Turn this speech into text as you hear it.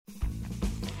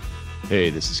Hey,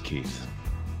 this is Keith.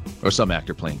 Or some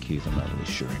actor playing Keith, I'm not really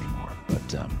sure anymore.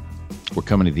 But we're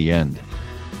coming to the end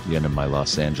of my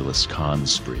Los Angeles con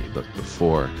spree. But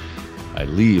before I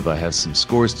leave, I have some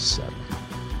scores to settle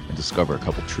and discover a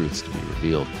couple truths to be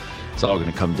revealed. It's all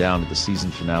going to come down to the season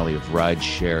finale of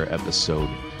Rideshare Episode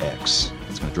X.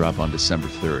 It's going to drop on December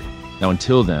 3rd. Now,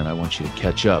 until then, I want you to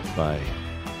catch up by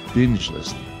binge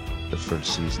listening the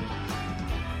first season.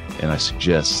 And I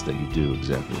suggest that you do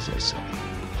exactly as I say,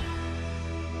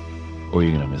 or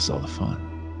you're going to miss all the fun.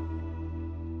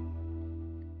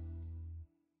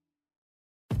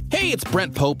 Hey, it's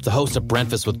Brent Pope, the host of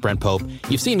Breakfast with Brent Pope.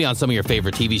 You've seen me on some of your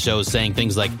favorite TV shows saying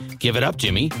things like, "Give it up,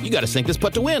 Jimmy. You got to sink this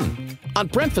putt to win." On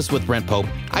Breakfast with Brent Pope,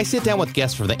 I sit down with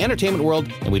guests from the entertainment world,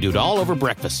 and we do it all over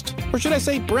breakfast. Or should I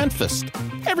say Brentfast?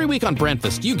 Every week on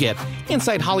Brentfast, you get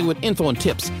inside Hollywood info and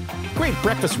tips, great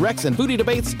breakfast recs and foodie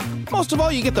debates. Most of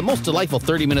all, you get the most delightful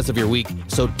 30 minutes of your week.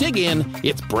 So dig in.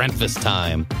 It's Brentfast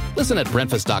time. Listen at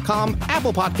Brentfast.com,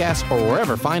 Apple Podcasts, or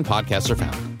wherever fine podcasts are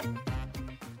found.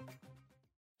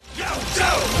 Yo,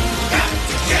 Joe, got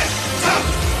to get tough.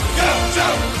 Yo,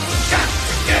 Joe, got to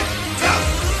get tough.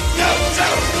 Yo,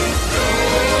 Joe,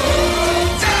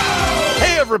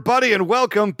 Hey, everybody, and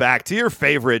welcome back to your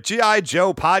favorite G.I.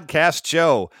 Joe podcast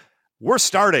show. We're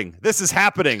starting. This is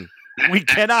happening. We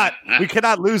cannot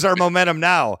lose our momentum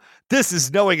now. This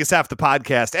is Knowing Is Half the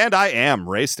Podcast, and I am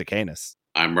Ray Stacanis.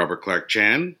 I'm Robert Clark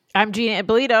Chan. I'm Gina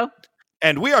Ippolito.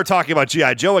 And we are talking about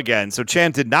G.I. Joe again, so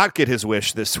Chan did not get his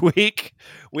wish this week.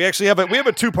 We actually have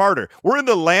a two-parter. We're in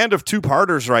the land of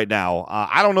two-parters right now.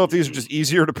 I don't know if these are just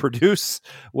easier to produce,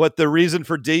 what the reason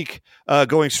for Deke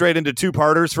going straight into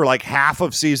two-parters for like half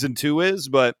of season 2 is,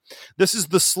 but this is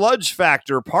the Sludge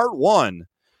Factor Part 1,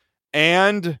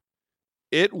 and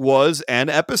it was an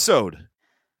episode.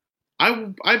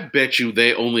 I bet you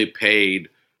they only paid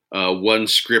one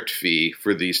script fee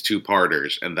for these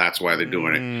two-parters, and that's why they're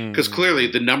doing it. Because clearly,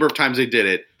 the number of times they did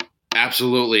it,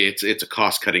 absolutely, it's a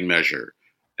cost-cutting measure.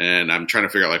 And I'm trying to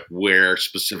figure out like where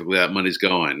specifically that money's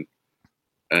going.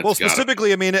 Well,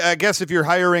 specifically, I mean, I guess if you're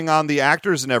hiring on the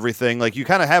actors and everything, like you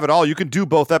kind of have it all. You can do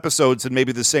both episodes in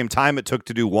maybe the same time it took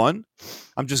to do one.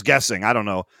 I'm just guessing. I don't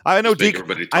know. I know Deke.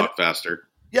 Everybody talk faster.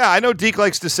 Yeah, I know Deke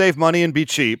likes to save money and be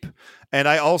cheap. And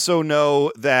I also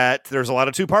know that there's a lot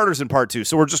of two-parters in part 2.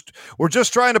 So we're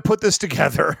just trying to put this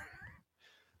together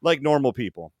like normal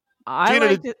people.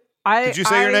 Gina, did you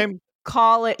say your name?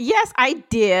 Call it. Yes, I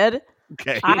did.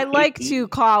 Okay. I like to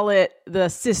call it the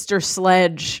Sister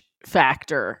Sledge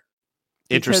Factor.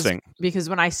 Interesting. Because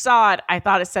when I saw it, I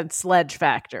thought it said Sledge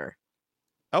Factor.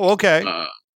 Oh, okay.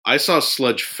 I saw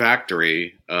Sludge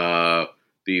Factory, the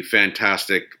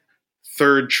fantastic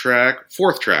fourth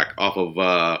track off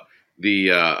of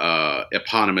the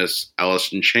eponymous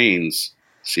Alice in Chains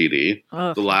CD.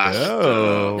 Oh. The last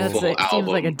full Seems album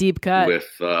like a deep cut with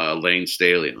Lane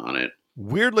Staley on it.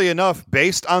 Weirdly enough,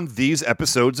 based on these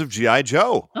episodes of G.I.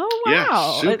 Joe. Oh wow!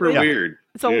 Yeah, super weird.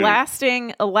 It's a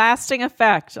lasting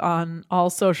effect on all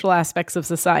social aspects of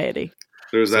society.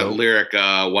 There's that lyric,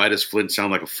 "Why does Flint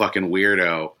sound like a fucking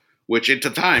weirdo?" Which at the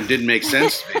time didn't make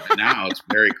sense to me, but now it's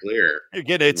very clear.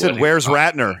 Again, it said "Where's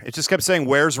Ratner?" It just kept saying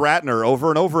 "Where's Ratner?" over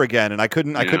and over again, and I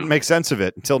couldn't make sense of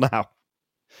it until now.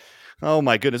 Oh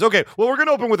my goodness. Okay, well, we're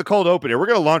gonna open with a cold open here. We're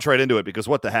gonna launch right into it because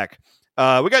what the heck?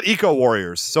 We got Eco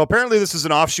Warriors. So apparently this is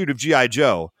an offshoot of G.I.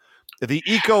 Joe. The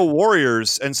Eco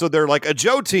Warriors, and so they're like a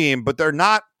Joe team, but they're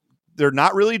not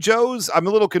really Joes. I'm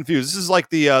a little confused. This is like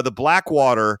the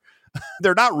Blackwater.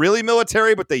 They're not really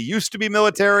military, but they used to be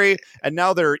military, and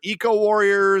now they're Eco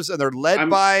Warriors, and they're led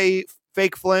by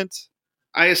Fake Flint.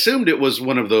 I assumed it was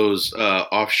one of those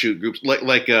offshoot groups,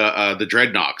 like the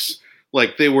Dreadnoks.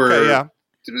 Like they were,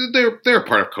 they're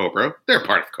part of Cobra. They're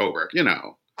part of Cobra, you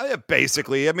know.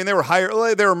 Basically, I mean, they were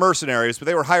hired. They were mercenaries, but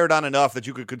they were hired on enough that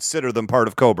you could consider them part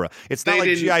of Cobra. It's not like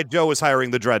G.I. Joe was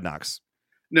hiring the Dreadnoks.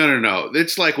 No.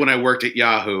 It's like when I worked at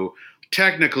Yahoo.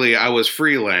 Technically, I was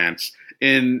freelance.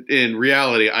 In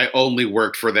reality, I only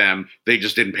worked for them. They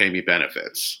just didn't pay me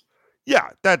benefits. Yeah,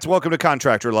 that's welcome to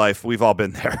contractor life. We've all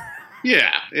been there.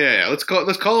 Yeah. Let's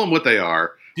call them what they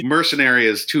are. Mercenary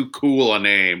is too cool a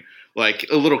name. Like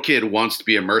a little kid wants to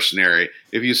be a mercenary.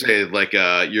 If you say like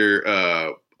you're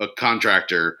a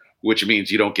contractor, which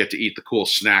means you don't get to eat the cool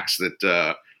snacks that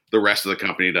the rest of the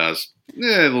company does, a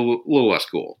little less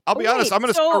cool. I'll be honest. I'm going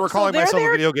to start recalling myself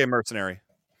a video game mercenary.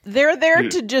 They're there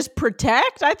to just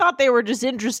protect? I thought they were just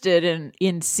interested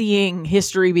in seeing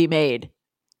history be made.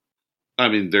 I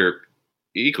mean, they're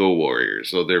eco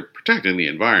warriors, so they're protecting the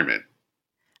environment.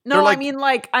 No, I mean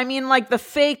like the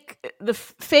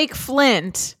fake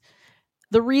Flint.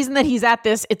 The reason that he's at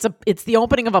this, it's the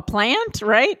opening of a plant,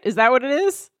 right? Is that what it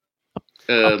is?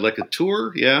 Like a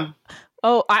tour, yeah.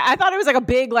 Oh, I thought it was like a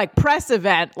big like press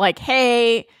event. Like,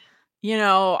 hey,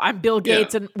 I'm Bill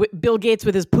Gates and Bill Gates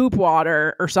with his poop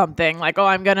water or something. Like, oh,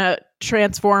 I'm gonna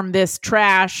transform this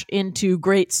trash into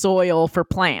great soil for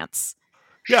plants.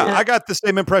 Yeah, I got the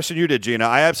same impression you did, Gina.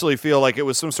 I absolutely feel like it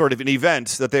was some sort of an event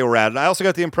that they were at. And I also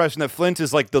got the impression that Flint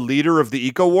is like the leader of the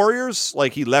Eco Warriors.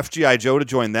 Like he left G.I. Joe to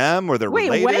join them, or they're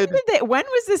related. When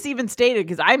was this even stated?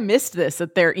 Because I missed this,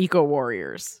 that they're Eco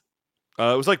Warriors.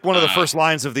 It was like one of the first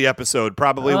lines of the episode,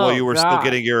 probably while you were still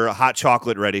getting your hot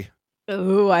chocolate ready.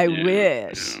 Oh, I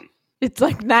wish. It's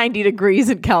like 90 degrees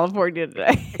in California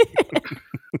today.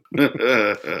 Don't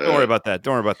worry about that.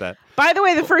 By the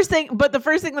way, the first thing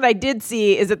that I did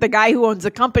see is that the guy who owns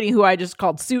the company, who I just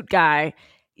called Suit Guy,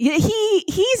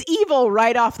 he's evil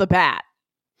right off the bat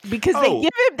because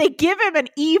they give him an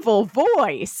evil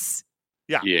voice.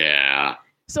 Yeah.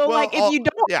 So if you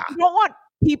don't want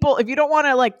people, if you don't want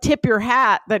to like tip your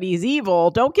hat that he's evil,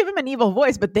 don't give him an evil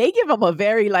voice, but they give him a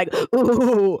very like,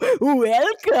 ooh,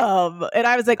 welcome. And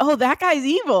I was like, oh, that guy's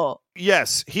evil.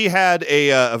 Yes, he had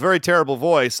a very terrible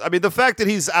voice. I mean, the fact that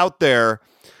he's out there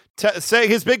saying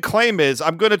his big claim is,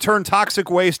 I'm going to turn toxic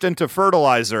waste into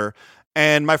fertilizer.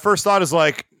 And my first thought is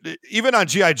like, even on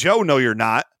G.I. Joe, no, you're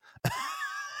not.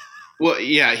 Well,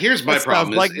 yeah, here's my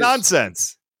problem.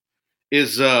 Nonsense.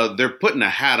 They're putting a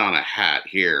hat on a hat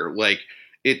here. Like,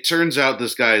 it turns out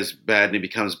this guy's bad and he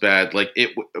becomes bad.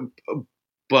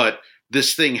 But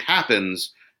this thing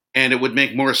happens, and it would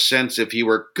make more sense if he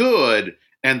were good,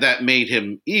 and that made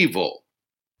him evil.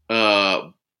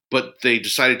 But they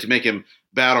decided to make him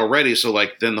bad already. So,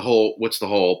 then what's the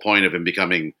whole point of him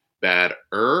becoming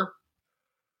badder?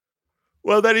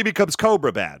 Well, then he becomes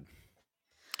Cobra bad.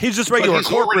 He's just regular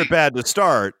corporate bad to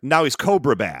start. Now he's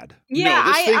Cobra bad. Yeah,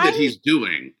 no, this thing that he's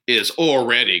doing is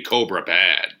already Cobra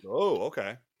bad. Oh,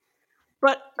 okay.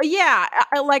 But yeah,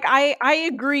 I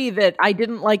agree that I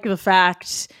didn't like the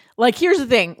fact. Like, here's the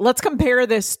thing. Let's compare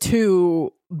this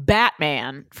to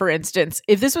Batman, for instance.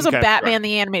 If this was a Batman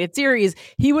the Animated Series,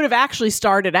 he would have actually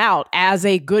started out as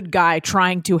a good guy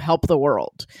trying to help the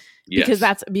world. Because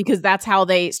that's how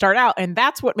they start out, and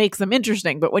that's what makes them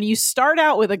interesting. But when you start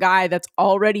out with a guy that's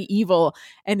already evil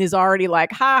and is already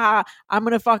like, ha, I'm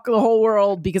gonna fuck the whole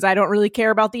world because I don't really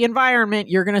care about the environment,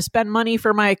 you're gonna spend money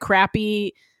for my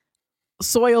crappy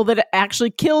soil that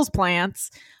actually kills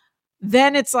plants,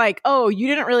 then it's like, oh,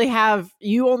 you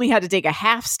only had to take a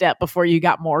half step before you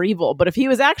got more evil. But if he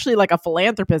was actually like a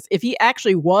philanthropist, if he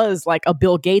actually was like a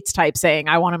Bill Gates type saying,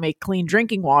 I want to make clean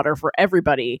drinking water for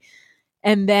everybody,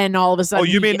 and then all of a sudden... Oh,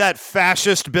 you mean that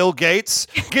fascist Bill Gates?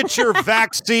 Get your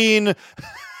vaccine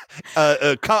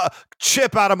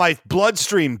chip out of my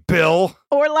bloodstream, Bill.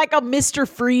 Or like a Mr.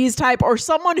 Freeze type, or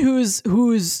someone whose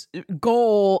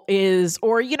goal is,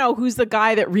 or, who's the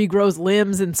guy that regrows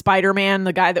limbs in Spider-Man,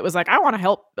 the guy that was like, I want to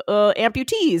help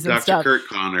amputees and stuff. Dr. Kurt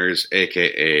Connors,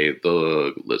 a.k.a.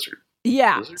 the Lizard.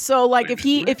 Yeah. Lizard? So like if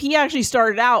he actually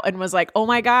started out and was like, oh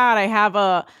my God, I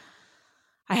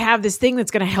have this thing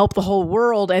that's going to help the whole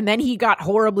world. And then he got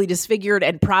horribly disfigured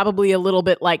and probably a little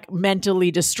bit like mentally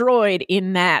destroyed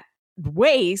in that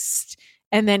waste.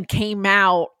 And then came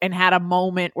out and had a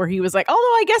moment where he was like, although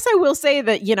I guess I will say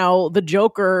that, the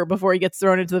Joker, before he gets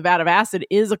thrown into the vat of acid,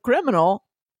 is a criminal.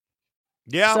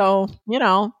 Yeah. So, in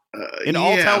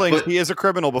all tellings, he is a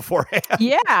criminal beforehand.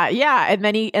 Yeah. And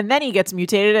then he gets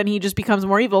mutated and he just becomes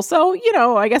more evil. So,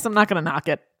 I guess I'm not going to knock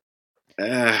it.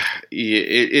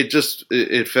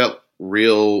 It felt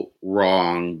real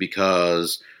wrong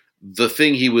because the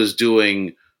thing he was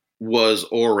doing was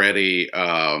already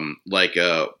like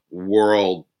a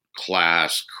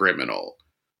world-class criminal.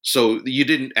 So you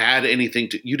didn't add anything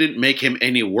you didn't make him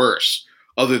any worse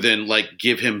other than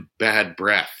give him bad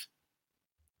breath.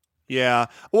 Yeah.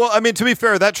 Well, I mean, to be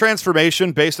fair, that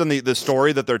transformation based on the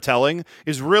story that they're telling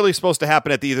is really supposed to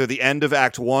happen at either the end of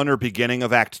Act 1 or beginning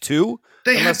of Act 2.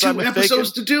 They had 2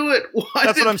 episodes to do it.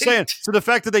 That's what I'm saying. So the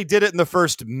fact that they did it in the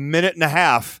first minute and a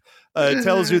half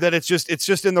tells you that it's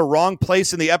just in the wrong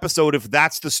place in the episode if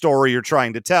that's the story you're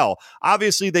trying to tell.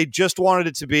 Obviously, they just wanted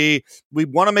it to be, we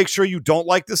want to make sure you don't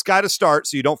like this guy to start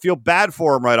so you don't feel bad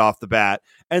for him right off the bat.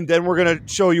 And then we're going to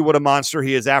show you what a monster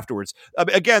he is afterwards.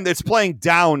 Again, it's playing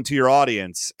down to your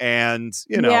audience and,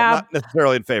 I'm not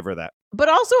necessarily in favor of that. But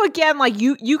also, again,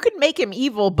 you could make him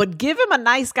evil, but give him a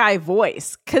nice guy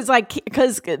voice. Because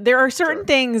there are certain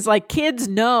things, kids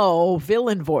know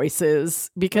villain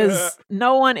voices because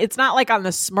it's not like on the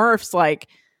Smurfs,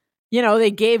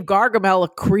 they gave Gargamel a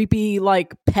creepy,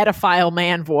 pedophile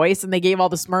man voice, and they gave all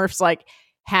the Smurfs,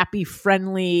 happy,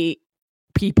 friendly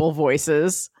people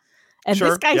voices. And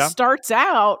this guy starts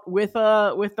out with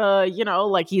a, you know,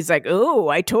 like he's like, oh,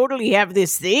 I totally have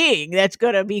this thing that's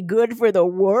going to be good for the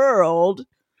world.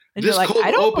 And you're like, I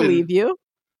don't believe you.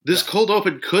 This cold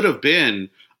open could have been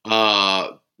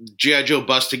G.I. Joe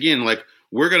busting in, like,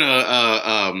 we're going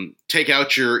to take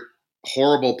out your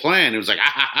horrible plan. It was like,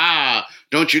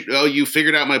 don't you, you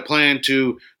figured out my plan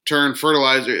to turn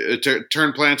fertilizer, to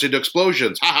turn plants into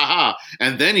explosions.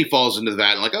 And then he falls into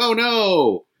that and like, oh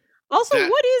no. Also,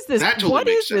 what is this? Totally what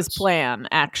is this plan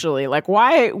actually? Like,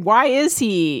 why is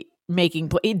he making?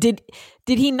 Did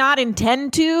he not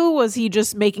intend to? Was he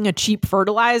just making a cheap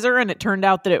fertilizer, and it turned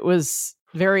out that it was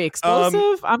very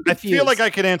explosive? I'm confused. I feel like I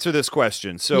could answer this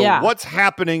question. So, what's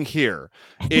happening here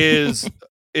is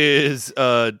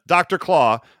Dr.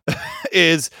 Claw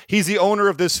he's the owner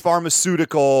of this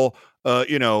pharmaceutical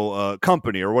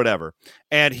company or whatever.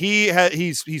 And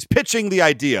he's pitching the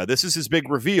idea. This is his big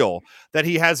reveal that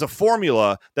he has a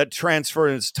formula that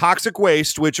transfers toxic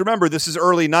waste, which remember, this is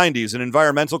early 90s and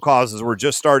environmental causes were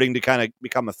just starting to kind of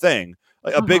become a thing,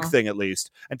 a big thing at least.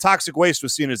 And toxic waste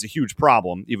was seen as a huge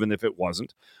problem, even if it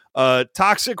wasn't.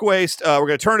 Toxic waste, we're going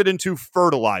to turn it into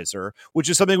fertilizer, which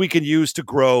is something we can use to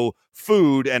grow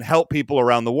food and help people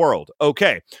around the world.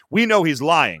 Okay, we know he's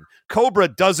lying. Cobra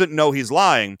doesn't know he's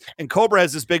lying, and Cobra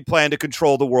has this big plan to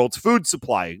control the world's food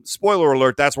supply. Spoiler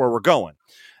alert, that's where we're going.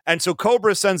 And so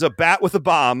Cobra sends a bat with a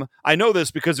bomb. I know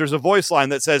this because there's a voice line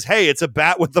that says, hey, it's a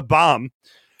bat with the bomb,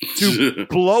 to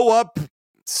blow up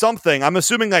something. I'm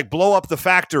assuming like blow up the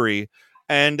factory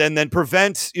and then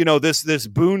prevent, this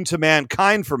boon to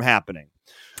mankind from happening.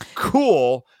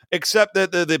 Cool, except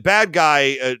that the bad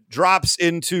guy drops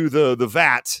into the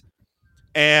vat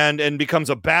and becomes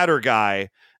a badder guy.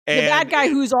 The bad guy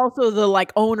who's also the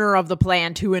like owner of the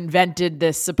plant who invented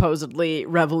this supposedly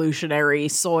revolutionary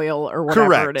soil or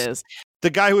whatever it is. The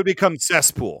guy who would become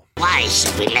Cesspool. Why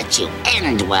should we let you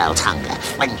end world hunger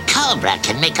when Cobra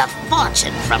can make a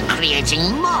fortune from creating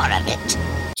more of it?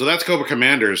 So that's Cobra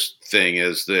Commander's thing,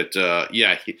 is that,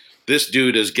 this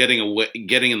dude is getting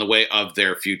in the way of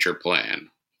their future plan.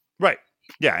 Right.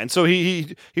 Yeah, and so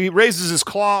he raises his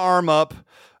claw arm up.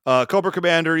 Cobra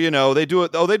Commander, they do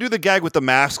it. Oh, they do the gag with the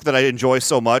mask that I enjoy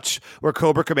so much, where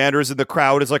Cobra Commander is in the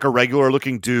crowd as like a regular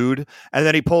looking dude, and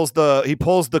then he pulls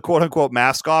the quote unquote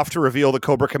mask off to reveal the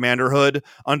Cobra Commander hood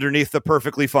underneath the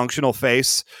perfectly functional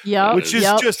face. Yeah, which is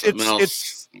just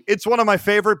it's one of my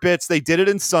favorite bits. They did it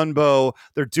in Sunbow.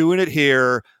 They're doing it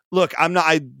here. Look,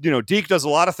 Deke does a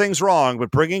lot of things wrong,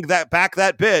 but bringing that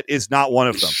bit is not one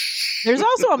of them. There's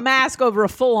also a mask over a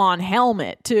full on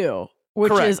helmet too.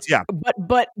 Which Correct, is, yeah.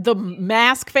 But the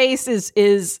mask face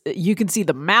is you can see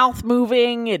the mouth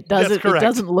moving. It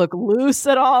doesn't look loose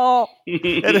at all.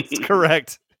 It is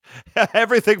correct.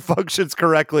 Everything functions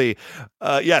correctly.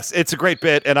 Yes, it's a great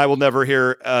bit, and I will never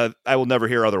hear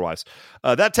otherwise.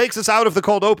 That takes us out of the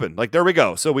cold open. Like, there we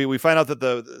go. So we find out that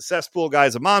the cesspool guy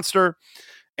is a monster,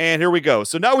 and here we go.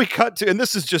 So now we cut to, and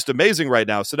this is just amazing right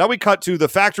now. So now we cut to the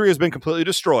factory has been completely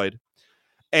destroyed.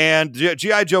 And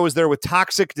G.I. Joe is there with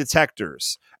toxic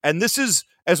detectors. And this is,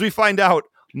 as we find out,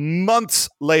 months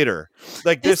later.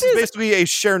 Like, this is basically a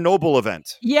Chernobyl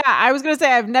event. Yeah, I was going to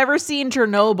say, I've never seen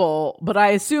Chernobyl, but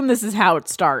I assume this is how it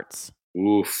starts.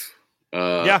 Oof.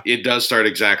 It does start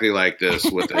exactly like this,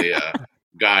 with a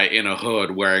guy in a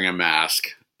hood wearing a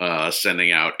mask,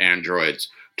 sending out androids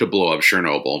to blow up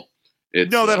Chernobyl.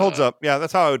 That holds up. Yeah,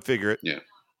 that's how I would figure it. Yeah.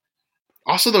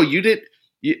 Also, though,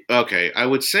 okay, I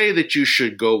would say that you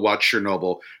should go watch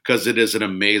Chernobyl because it is an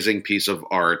amazing piece of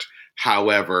art.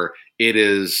 However, it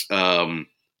is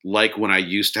like when I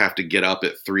used to have to get up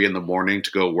at 3 a.m.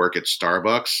 to go work at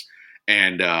Starbucks.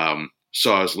 And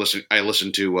so I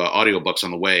listened to audiobooks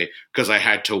on the way because I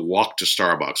had to walk to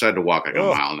Starbucks. I had to walk like a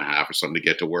mile and a half or something to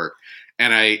get to work.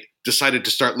 And I decided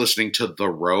to start listening to The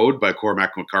Road by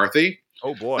Cormac McCarthy.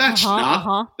 Oh boy.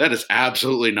 That is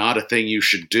absolutely not a thing you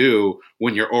should do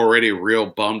when you're already real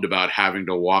bummed about having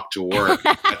to walk to work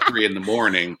at 3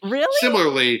 a.m. Really?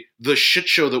 Similarly, the shit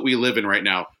show that we live in right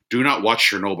now, do not watch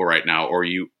Chernobyl right now or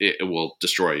it will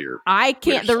destroy your... I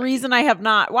can't. The reason I have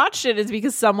not watched it is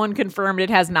because someone confirmed it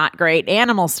has not great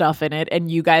animal stuff in it. And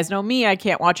you guys know me, I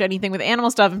can't watch anything with animal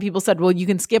stuff. And people said, well, you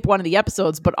can skip one of the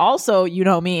episodes, but also, you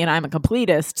know me and I'm a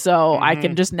completist, so I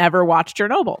can just never watch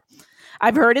Chernobyl.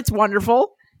 I've heard it's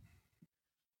wonderful.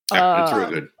 Yeah, it's real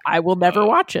good. I will never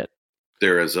watch it.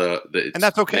 There is and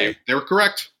that's okay. They were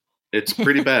correct. It's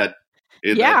pretty bad.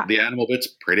 The animal bit's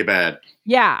pretty bad.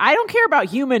 Yeah, I don't care about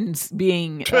humans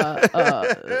being.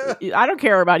 I don't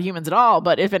care about humans at all.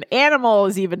 But if an animal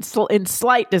is even in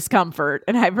slight discomfort,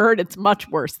 and I've heard it's much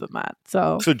worse than that.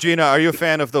 So Gina, are you a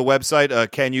fan of the website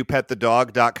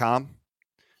CanYouPetTheDog.com?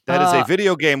 That is a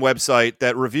video game website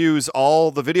that reviews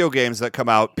all the video games that come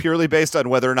out purely based on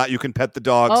whether or not you can pet the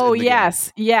dogs. Oh, in the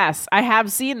yes. game. Yes. I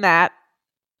have seen that.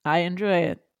 I enjoy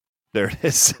it. There it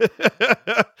is.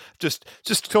 just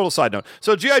total side note.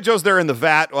 So G.I. Joe's there in the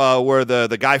vat where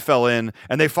the guy fell in,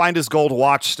 and they find his gold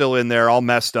watch still in there, all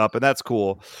messed up, and that's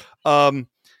cool. And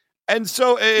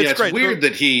so it's great. Weird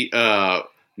that he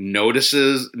noticed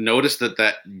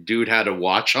that dude had a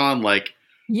watch on. Like,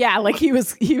 yeah, like he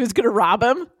was gonna rob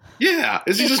him. Yeah,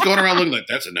 is he just going around looking like,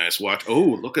 that's a nice watch?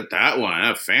 Oh, look at that one,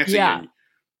 that's fancy. Yeah.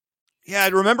 Yeah,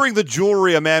 remembering the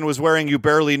jewelry a man was wearing you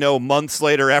barely know months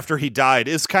later after he died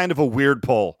is kind of a weird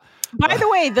pull. By the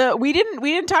way, we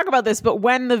didn't talk about this, but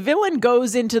when the villain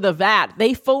goes into the vat,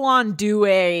 they full on do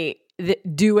a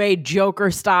Joker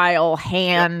style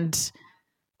hand,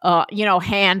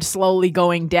 hand slowly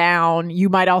going down. You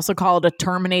might also call it a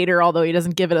Terminator, although he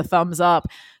doesn't give it a thumbs up.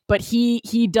 But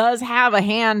he does have a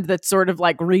hand that's sort of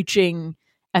like reaching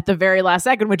at the very last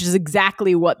second, which is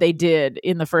exactly what they did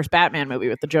in the first Batman movie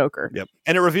with the Joker. Yep.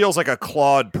 And it reveals like a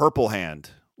clawed purple hand,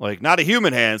 like not a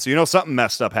human hand. So you know something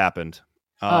messed up happened.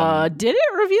 Did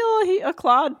it reveal a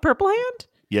clawed purple hand?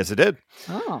 Yes, it did.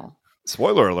 Oh,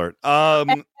 spoiler alert.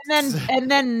 And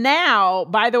then now,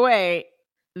 by the way,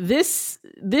 this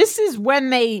is when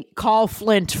they call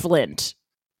Flint.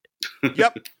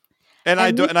 Yep. And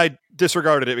I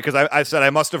disregarded it because I said I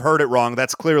must have heard it wrong.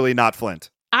 That's clearly not Flint.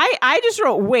 I just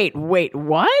wrote, wait,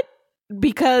 what?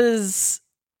 Because,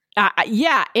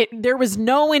 there was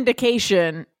no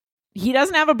indication. He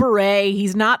doesn't have a beret.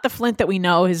 He's not the Flint that we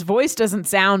know. His voice doesn't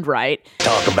sound right.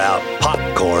 Talk about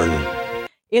popcorn.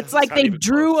 It's like they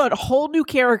drew a whole new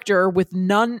character with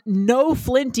no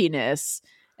flintiness.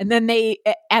 And then they,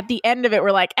 at the end of it,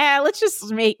 were like, let's just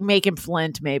make him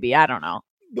Flint, maybe. I don't know.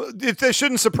 It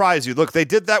shouldn't surprise you. Look, they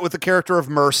did that with the character of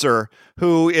Mercer,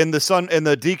 who in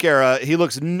the Deke era, he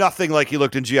looks nothing like he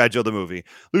looked in G.I. Joe the movie.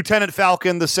 Lieutenant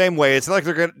Falcon, the same way. It's not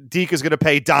like Deke is going to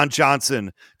pay Don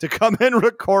Johnson to come and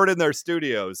record in their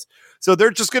studios. So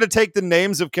they're just going to take the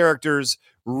names of characters,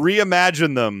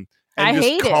 reimagine them, and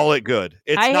just call it good.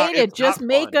 I hate it. Just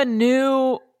make a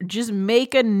new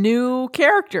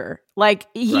character. Like,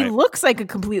 he looks like a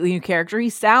completely new character. He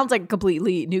sounds like a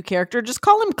completely new character. Just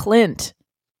call him Clint.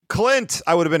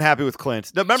 I would have been happy with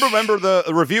Clint. Now, remember the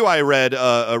review I read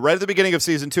right at the beginning of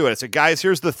season 2. And I said, guys,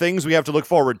 here's the things we have to look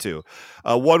forward to.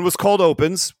 One was cold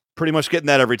opens, pretty much getting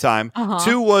that every time.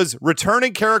 2 was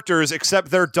returning characters,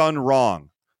 except they're done wrong.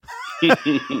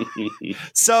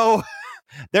 So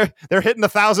they're hitting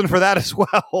 1,000 for that as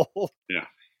well. Yeah,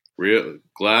 real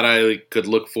glad I could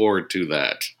look forward to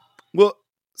that. Well,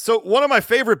 so one of my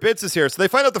favorite bits is here. So they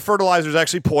find out the fertilizer is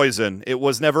actually poison. It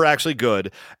was never actually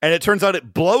good. And it turns out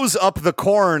it blows up the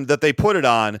corn that they put it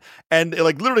on, and it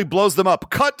like literally blows them up.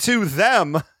 Cut to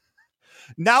them.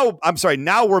 Now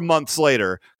we're months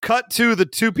later. Cut to the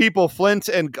 2 people, Flint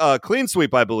and Clean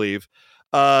Sweep, I believe.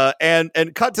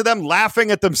 And cut to them laughing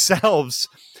at themselves.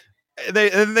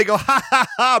 And they go, ha ha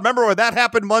ha. Remember when that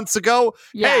happened months ago?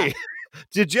 Yeah. Hey,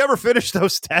 did you ever finish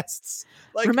those tests?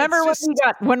 Like, remember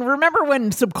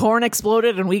when some corn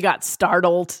exploded and we got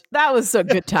startled? That was a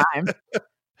good time.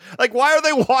 Like, why are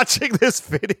they watching this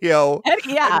video?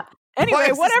 Anyway,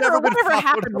 whatever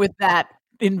happened with that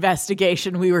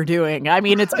investigation we were doing? I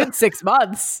mean, it's been 6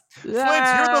 months. Flint,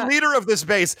 you're the leader of this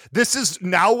base. This is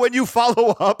now when you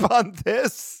follow up on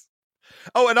this.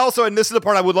 Oh, and also, and this is the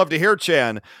part I would love to hear,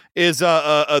 Chan, is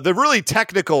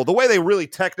the way they really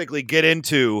technically get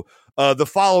into the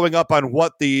following up on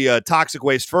what the toxic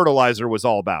waste fertilizer was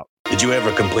all about. Did you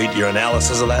ever complete your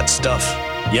analysis of that stuff?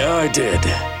 Yeah, I did.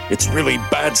 It's really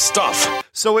bad stuff.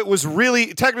 So it was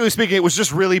really, technically speaking, it was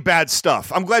just really bad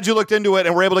stuff. I'm glad you looked into it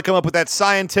and were able to come up with that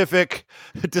scientific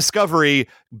discovery,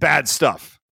 bad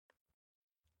stuff.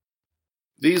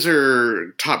 These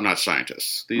are top-notch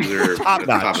scientists. These are top of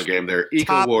the game. They're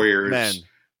eco-warriors. Men.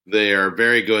 They are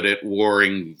very good at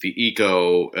warring the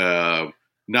eco,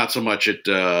 not so much at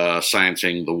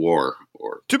sciencing the war.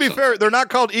 To be fair, they're not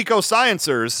called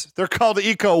eco-sciencers. They're called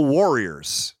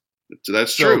eco-warriors.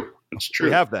 That's true. That's true.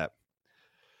 We have that.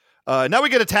 Now we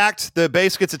get attacked. The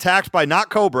base gets attacked by Not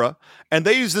Cobra, and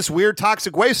they use this weird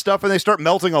toxic waste stuff, and they start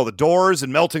melting all the doors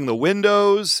and melting the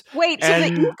windows. Wait, so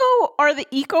the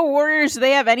eco warriors? Do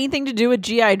they have anything to do with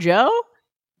G.I. Joe?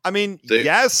 I mean,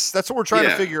 yes, that's what we're trying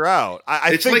to figure out.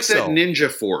 I it's think like so. That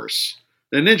Ninja Force,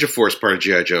 the Ninja Force part of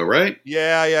G.I. Joe, right?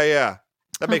 Yeah.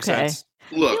 That makes sense.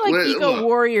 Look, I feel like eco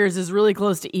warriors is really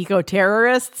close to eco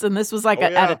terrorists, and this was like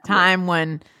at a time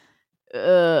when.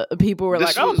 People were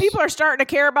people are starting to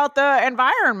care about the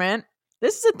environment.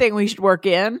 This is a thing we should work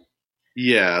in.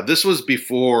 Yeah, this was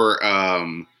before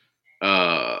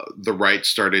the right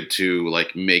started to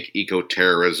like make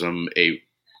eco-terrorism a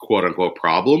quote unquote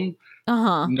problem,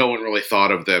 no one really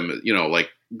thought of them, like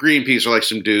Greenpeace are like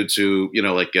some dudes who,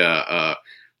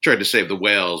 tried to save the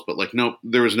whales, but like, no,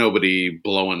 there was nobody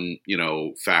blowing,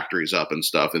 factories up and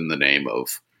stuff in the name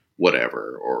of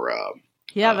whatever, or,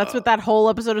 that's what that whole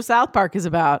episode of South Park is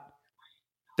about.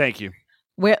 Thank you.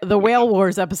 The Whale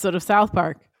Wars episode of South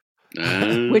Park.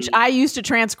 Which I used to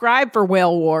transcribe for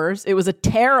Whale Wars. It was a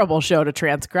terrible show to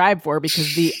transcribe for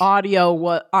because the audio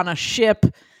was on a ship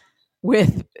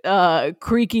with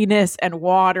creakiness and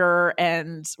water,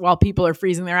 and while people are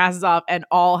freezing their asses off and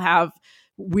all have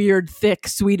weird, thick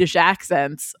Swedish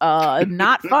accents.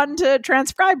 Not fun to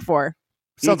transcribe for.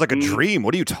 Sounds like a dream.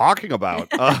 What are you talking about?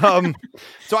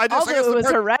 So I just also, it was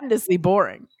horrendously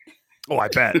boring. Oh, I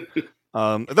bet.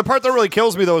 The part that really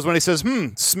kills me, though, is when he says,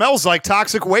 smells like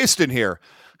toxic waste in here.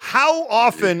 How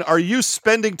often are you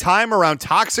spending time around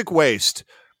toxic waste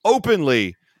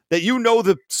openly that you know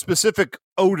the specific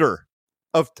odor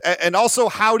of, and also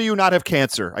how do you not have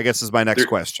cancer? I guess is my next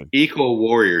question. Eco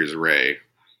warriors, Ray.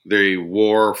 They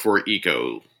war for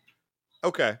eco.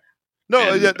 Okay.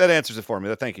 No, that answers it for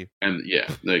me. Thank you. And yeah,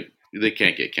 they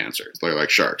can't get cancer. They're like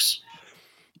sharks.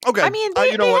 Okay. I mean,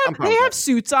 they have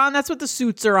suits on. That's what the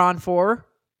suits are on for.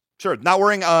 Sure. Not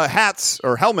wearing hats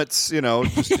or helmets, just No,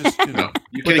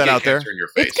 you put that out there. In your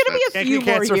face. It's going to be a few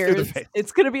more years.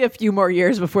 It's going to be a few more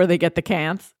years before they get the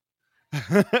cans.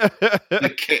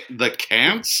 The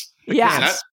cans?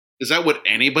 Yes. Is that what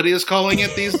anybody is calling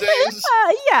it these days?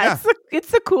 Yeah.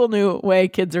 It's a cool new way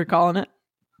kids are calling it.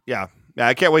 Yeah. Yeah,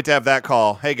 I can't wait to have that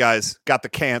call. Hey, guys, got the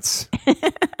cants.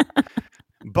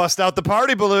 Bust out the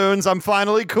party balloons. I'm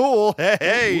finally cool.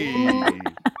 Hey.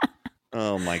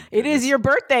 Oh, my goodness. It is your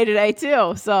birthday today,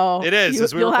 too. So it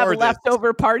is. You'll have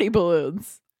leftover party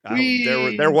balloons.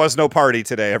 There was no party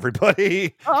today,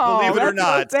 everybody. Oh, believe it or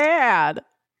not. So sad.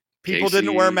 People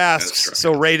didn't wear masks,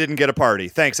 so Ray didn't get a party.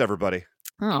 Thanks, everybody.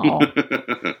 Oh.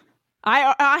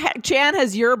 Chan,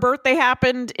 has your birthday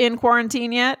happened in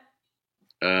quarantine yet?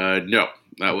 No.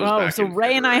 That was back so in Ray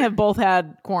February. and I have both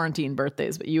had quarantine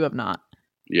birthdays, but you have not.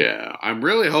 Yeah, I'm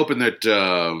really hoping that.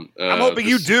 I'm hoping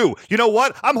you do. You know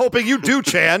what? I'm hoping you do,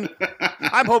 Chan.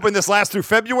 I'm hoping this lasts through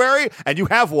February and you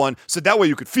have one, so that way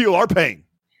you could feel our pain.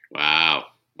 Wow.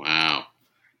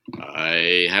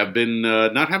 I have been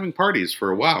not having parties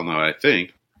for a while now, I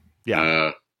think.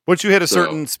 Yeah. Once you hit a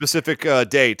certain specific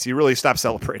date, you really stop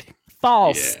celebrating.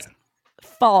 False. Yeah.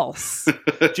 False.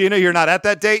 Gina, you're not at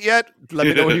that date yet? Let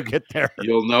me know when you get there.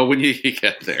 You'll know when you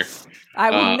get there.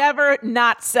 I will never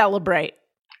not celebrate.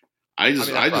 I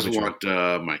just want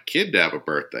my kid to have a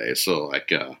birthday. So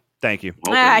like, thank you.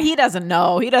 He doesn't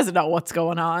know. He doesn't know what's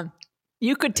going on.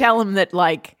 You could tell him that,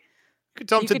 like, you could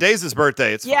tell him today's his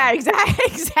birthday. It's fine.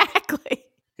 Exactly.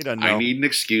 He doesn't know. I need an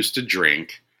excuse to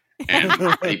drink, and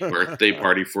a birthday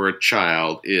party for a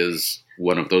child is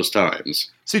one of those times.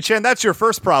 See, Chan, that's your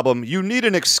first problem. You need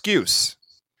an excuse.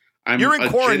 You're in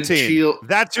quarantine.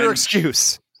 That's your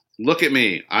excuse. Look at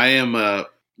me. I am a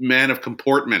man of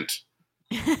comportment.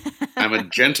 I'm a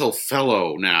gentle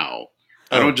fellow now.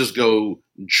 I don't just go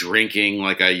drinking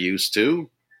like I used to.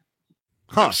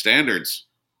 I have standards.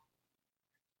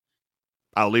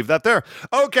 I'll leave that there.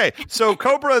 Okay, so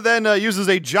Cobra then uses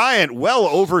a giant,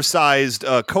 well-oversized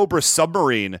Cobra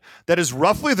submarine that is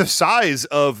roughly the size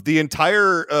of the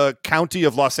entire county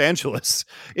of Los Angeles.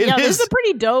 This is a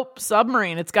pretty dope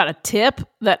submarine. It's got a tip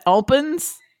that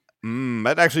opens.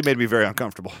 That actually made me very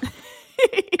uncomfortable.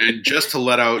 And just to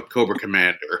let out Cobra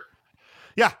Commander.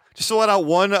 Yeah, just to let out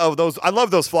one of those. I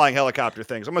love those flying helicopter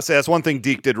things. I'm going to say that's one thing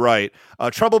Deke did right.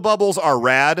 Trouble bubbles are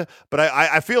rad, but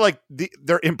I feel like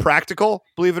they're impractical,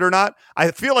 believe it or not.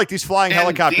 I feel like these flying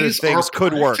helicopter things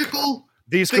could work.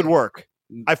 These could work.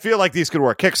 I feel like these could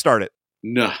work. Kickstart it.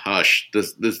 No, hush.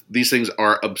 These things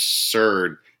are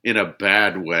absurd in a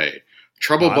bad way.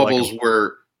 Trouble bubbles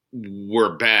were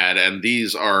bad, and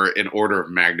these are an order of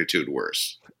magnitude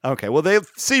worse. Okay, well, they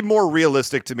seem more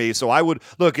realistic to me, so I would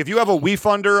look. If you have a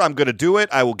WeFunder, I'm going to do it.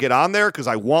 I will get on there because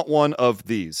I want one of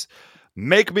these.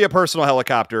 Make me a personal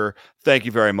helicopter. Thank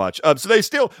you very much. So they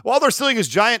while they're stealing his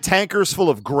giant tankers full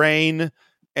of grain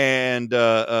and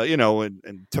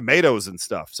and tomatoes and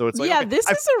stuff. So it's like, this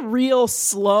is a real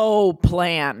slow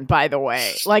plan, by the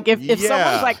way. Like if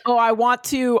someone's like, "Oh, I want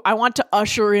to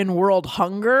usher in world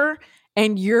hunger,"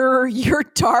 and you're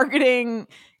targeting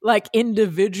like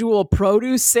individual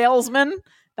produce salesmen,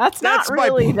 that's not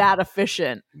really that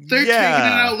efficient. They're taking it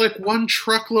out like one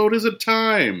truckload at a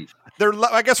time.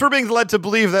 I guess we're being led to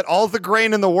believe that all the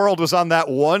grain in the world was on that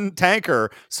one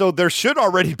tanker, so there should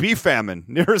already be famine,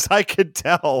 near as I could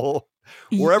tell.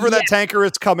 Wherever that tanker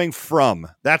is coming from,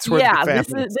 that's where the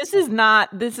family this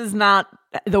is not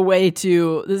the way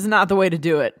to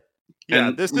do it. Yeah,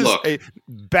 And this look, is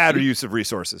a bad use of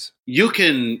resources. You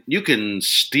can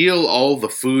steal all the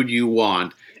food you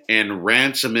want and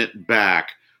ransom it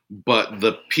back, but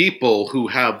the people who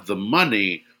have the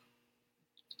money,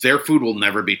 their food will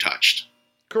never be touched.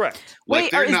 Correct. Wait,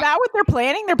 is that what they're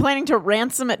planning? They're planning to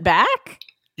ransom it back?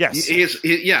 Yes.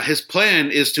 His plan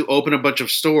is to open a bunch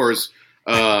of stores.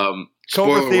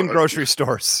 Cobra-themed grocery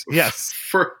stores. Yes.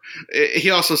 He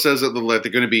also says that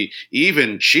they're going to be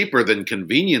even cheaper than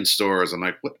convenience stores. I'm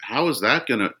like, what? How is that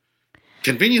going to?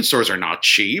 Convenience stores are not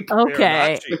cheap.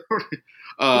 Okay.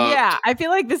 I feel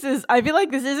like this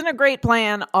isn't a great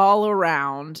plan all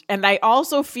around. And I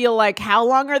also feel like, how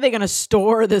long are they going to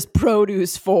store this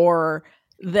produce for?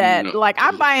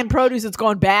 I'm buying produce that's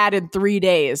going bad in 3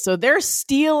 days. So they're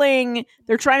trying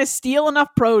to steal enough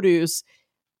produce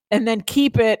and then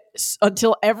keep it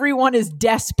until everyone is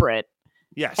desperate.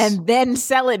 Yes. And then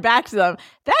sell it back to them.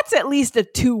 That's at least a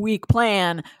 2-week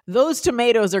plan. Those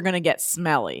tomatoes are going to get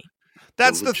smelly.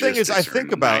 That's the thing is I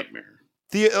think about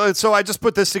so I just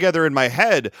put this together in my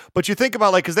head, but you think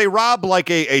about because they rob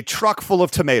a truck full of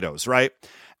tomatoes, right?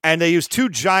 And they use 2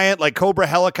 giant Cobra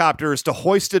helicopters to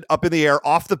hoist it up in the air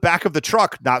off the back of the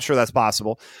truck. Not sure that's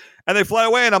possible. And they fly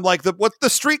away, and I'm like, what the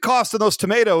street cost of those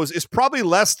tomatoes is probably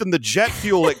less than the jet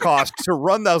fuel it cost to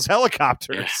run those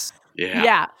helicopters.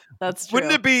 Yeah, that's true.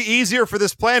 Wouldn't it be easier for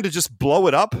this plan to just blow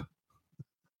it up?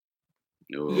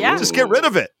 Yeah. Just get rid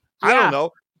of it. Yeah. I don't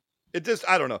know.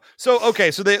 I don't know. So,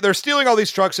 okay, so they're stealing all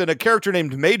these trucks, and a character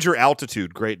named Major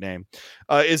Altitude, great name,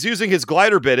 is using his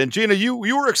glider bit. And Gina, you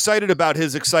were excited about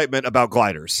his excitement about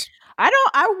gliders. I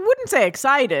wouldn't say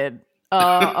excited.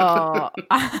 I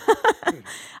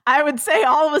would say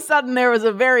all of a sudden there was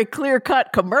a very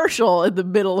clear-cut commercial in the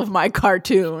middle of my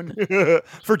cartoon.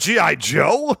 For G.I.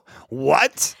 Joe?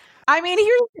 What? I mean,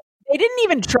 they didn't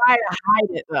even try to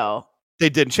hide it, though. They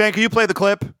didn't. Shan, can you play the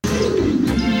clip?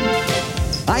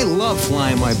 I love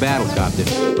flying my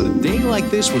battlecopter, but a day like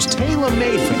this was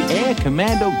tailor-made for Air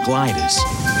Commando gliders.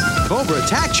 Cobra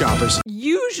attack choppers.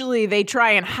 Usually they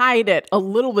try and hide it a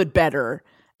little bit better.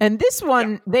 And this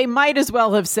one, they might as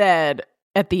well have said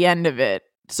at the end of it,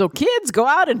 so kids, go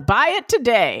out and buy it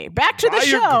today. Back to the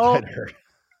show.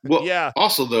 Well, yeah.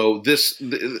 Also, though,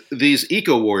 these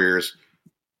eco warriors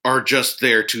are just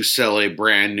there to sell a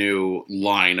brand new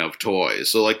line of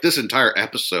toys. So, this entire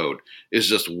episode is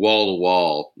just wall to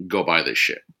wall. Go buy this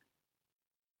shit.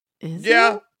 Is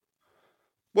it?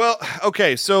 Well,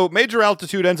 okay, so Major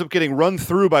Altitude ends up getting run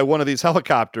through by one of these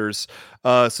helicopters,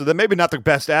 so that maybe not the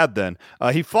best ad then.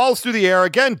 He falls through the air,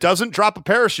 again, doesn't drop a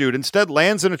parachute, instead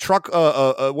lands in a truck,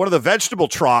 one of the vegetable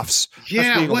troughs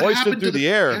that's being what hoisted happened through to the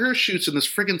air. Parachutes in this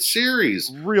friggin' series?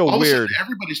 Real All weird. Of a sudden,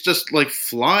 everybody's just,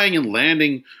 flying and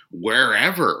landing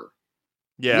wherever.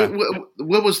 Yeah.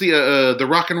 What was the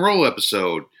rock and roll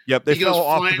episode? Yep, they fell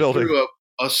off the building. Through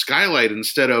a skylight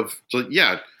instead of... So,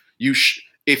 yeah,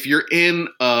 if you're in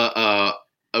a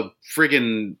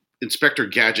friggin' Inspector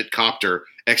Gadget copter,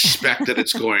 expect that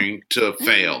it's going to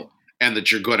fail and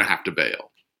that you're going to have to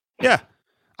bail. Yeah.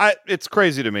 It's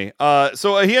crazy to me.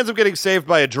 So he ends up getting saved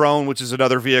by a drone, which is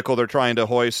another vehicle they're trying to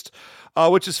hoist,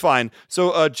 which is fine.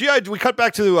 So we cut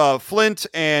back to Flint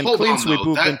and Clean Sweep,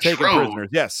 who've been taken prisoners.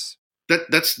 Yes.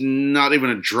 That's not even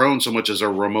a drone so much as a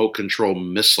remote control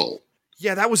missile.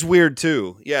 Yeah, that was weird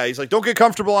too. Yeah, he's like, don't get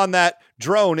comfortable on that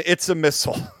drone. It's a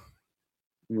missile.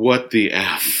 What the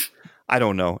F? I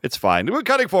don't know. It's fine. We're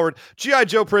cutting forward. G.I.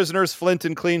 Joe prisoners, Flint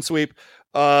and Clean Sweep.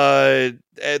 They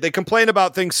complain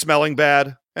about things smelling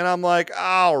bad. And I'm like,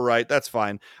 all right, that's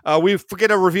fine. We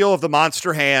get a reveal of the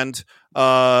monster hand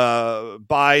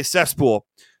by Cesspool,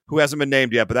 who hasn't been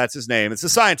named yet, but that's his name. It's the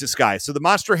scientist guy. So the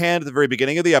monster hand at the very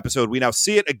beginning of the episode, we now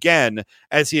see it again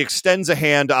as he extends a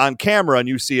hand on camera, and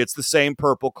you see it's the same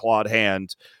purple clawed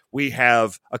hand. We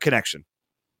have a connection.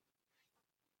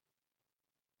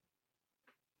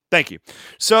 Thank you.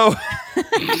 So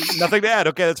nothing to add.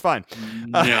 Okay, that's fine.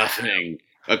 Nothing.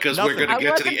 Because we're going to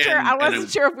get to the end. I wasn't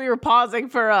sure if we were pausing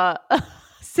for a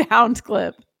sound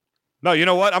clip. No, you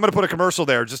know what? I'm going to put a commercial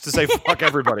there just to say fuck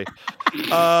everybody.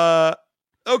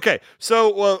 Okay,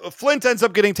 so Flint ends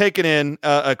up getting taken in,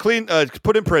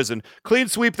 put in prison. Clean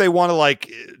Sweep, they want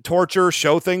to torture,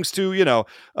 show things to,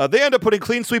 they end up putting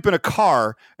Clean Sweep in a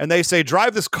car, and they say,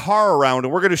 drive this car around,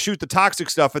 and we're going to shoot the toxic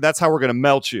stuff, and that's how we're going to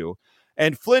melt you.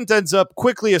 And Flint ends up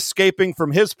quickly escaping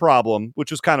from his problem,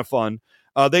 which was kind of fun.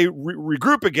 They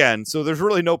regroup again, so there's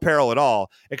really no peril at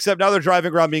all, except now they're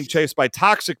driving around being chased by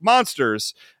toxic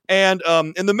monsters, And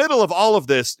in the middle of all of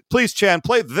this, please, Chan,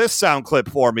 play this sound clip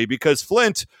for me because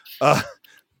Flint,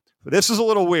 this is a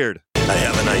little weird. I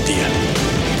have an idea.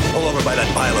 Pull over by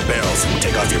that pile of barrels and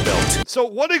take off your belt. So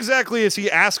what exactly is he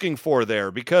asking for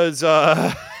there? Because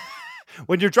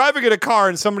when you're driving in a car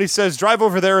and somebody says, drive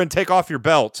over there and take off your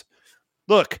belt.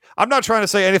 Look, I'm not trying to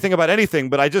say anything about anything,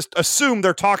 but I just assume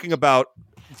they're talking about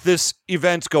this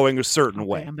event going a certain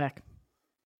way. I'm back.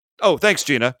 Oh, thanks,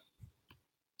 Gina.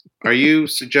 Are you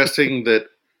suggesting that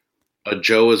a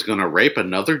Joe is going to rape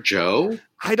another Joe?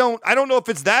 I don't know if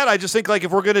it's that. I just think like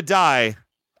if we're going to die,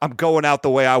 I'm going out the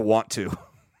way I want to.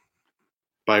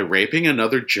 By raping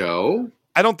another Joe?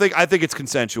 I think it's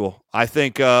consensual. I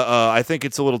think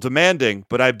it's a little demanding,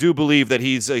 but I do believe that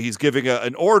he's giving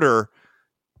an order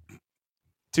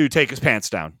to take his pants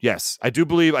down. Yes, I do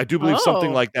believe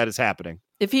something like that is happening.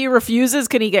 If he refuses,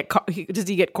 does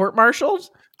he get court-martialed?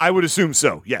 I would assume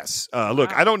so. Yes.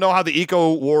 Look, I don't know how the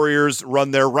Eco Warriors run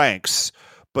their ranks,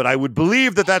 but I would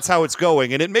believe that that's how it's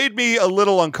going, and it made me a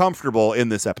little uncomfortable in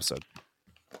this episode.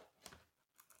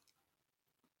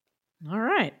 All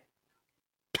right.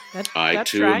 I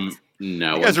too am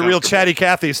now. You guys are real chatty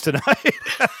Cathys tonight.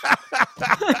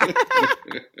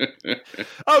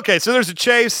 Okay, so there's a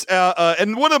chase,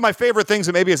 and one of my favorite things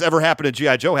that maybe has ever happened in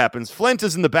G.I. Joe happens. Flint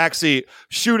is in the backseat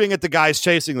shooting at the guys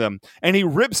chasing them, and he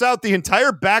rips out the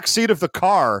entire backseat of the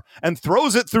car and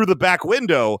throws it through the back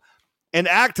window, an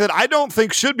act that I don't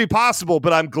think should be possible,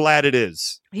 but I'm glad it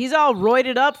is. He's all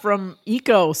roided up from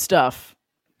eco stuff.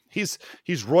 He's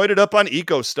roided up on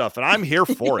eco stuff, and I'm here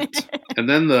for it. And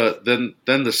then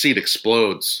the seat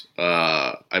explodes.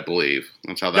 I believe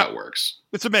that's how that works.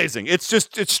 It's amazing. It's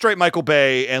straight Michael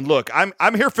Bay. And look,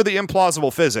 I'm here for the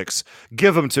implausible physics.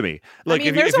 Give them to me. Like,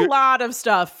 there's a lot of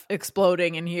stuff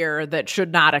exploding in here that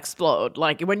should not explode.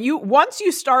 Like once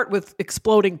you start with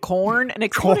exploding corn, an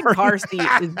exploding car seat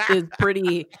is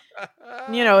pretty.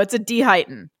 It's a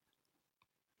de-heighten.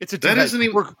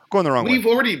 We're going the wrong way. We've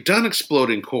already done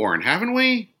exploding corn, haven't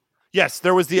we? Yes,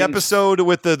 there was the episode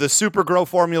with the Super Grow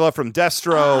formula from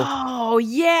Destro. Oh,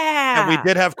 yeah. And we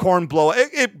did have corn blow.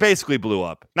 It basically blew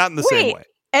up. Not in the same way.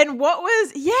 And what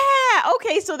was,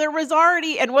 okay, so there was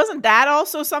already, and wasn't that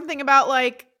also something about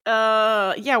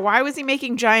why was he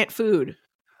making giant food?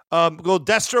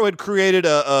 Destro had created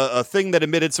a thing that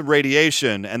emitted some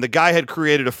radiation, and the guy had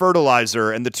created a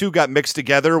fertilizer, and the two got mixed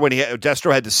together when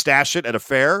Destro had to stash it at a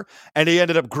fair, and he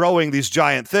ended up growing these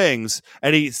giant things,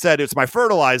 and he said, it's my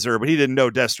fertilizer, but he didn't know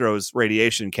Destro's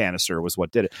radiation canister was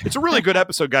what did it. It's a really good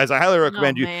episode, guys. I highly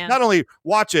recommend you not only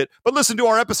watch it, but listen to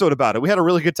our episode about it. We had a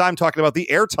really good time talking about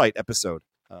the Airtight episode.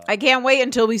 I can't wait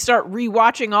until we start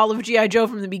rewatching all of G.I. Joe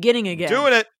from the beginning again.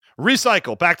 Doing it.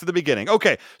 Recycle back to the beginning.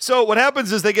 Okay, so what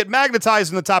happens is they get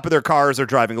magnetized in the top of their cars. They're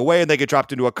driving away, and they get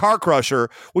dropped into a car crusher,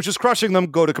 which is crushing them.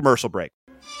 Go to commercial break.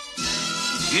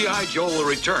 G.I. Joe will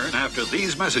return after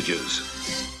these messages.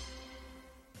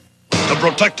 To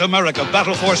protect America,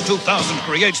 Battle Force 2000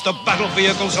 creates the battle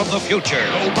vehicles of the future.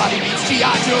 Nobody beats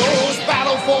G.I. Joe's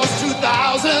Battle Force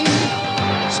 2000.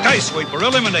 Skysweeper,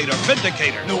 Eliminator,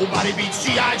 Vindicator. Nobody beats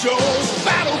G.I. Joe's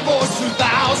Battle Force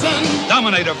 2000.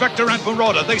 Dominator, Vector, and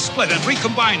Marauder, they split and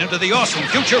recombine into the awesome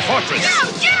Future Fortress.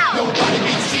 Nobody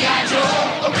beats G.I.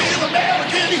 Joe, a real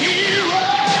American hero.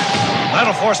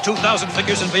 Battle Force 2000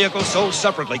 figures and vehicles sold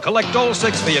separately. Collect all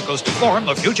 6 vehicles to form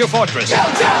the Future Fortress.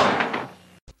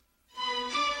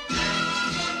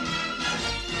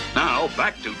 Now,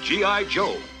 back to G.I.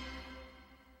 Joe.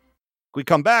 We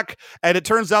come back, and it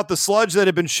turns out the sludge that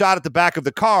had been shot at the back of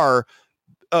the car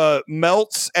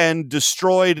melts and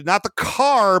destroyed not the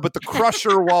car, but the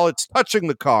crusher while it's touching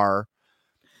the car.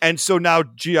 And so now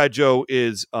G.I. Joe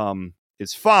is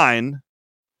fine.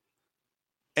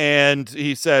 And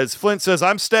he says, Flint says,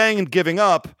 I'm staying and giving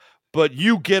up, but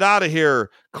you get out of here,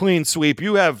 Clean Sweep.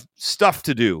 You have stuff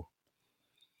to do.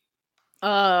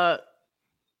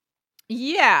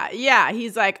 Yeah.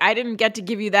 He's like, I didn't get to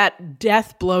give you that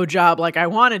death blowjob like I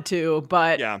wanted to,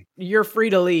 but you're free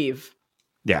to leave.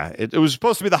 Yeah, it was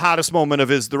supposed to be the hottest moment of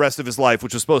the rest of his life,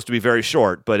 which was supposed to be very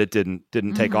short, but it didn't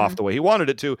take off the way he wanted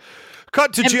it to.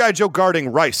 Cut to G.I. Joe guarding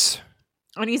Rice.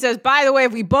 And he says, by the way,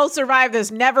 if we both survive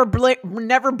this, never bring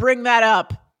that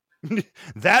up.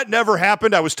 That never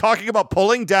happened. I was talking about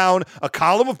pulling down a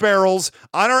column of barrels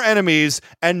on our enemies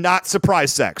and not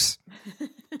surprise sex.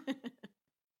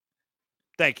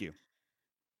 Thank you.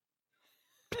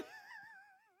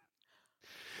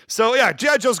 So yeah,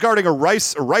 G.I. Joe's guarding a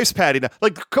rice paddy. Now,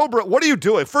 like, Cobra, what are you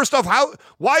doing? First off,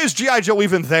 why is G.I. Joe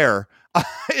even there?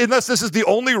 Unless this is the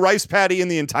only rice paddy in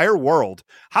the entire world.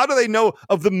 How do they know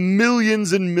of the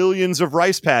millions and millions of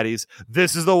rice paddies?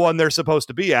 This is the one they're supposed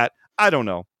to be at. I don't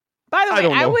know. By the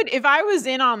way, I would, if I was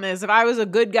in on this, if I was a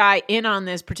good guy in on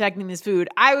this, protecting this food,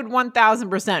 I would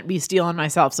 1000% be stealing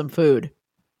myself some food.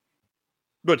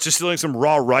 But just stealing some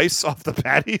raw rice off the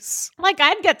patties? Like,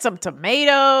 I'd get some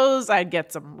tomatoes. I'd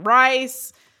get some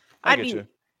rice. I'd be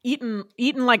eating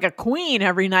like a queen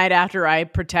every night after I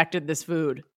protected this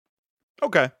food.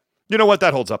 Okay. You know what?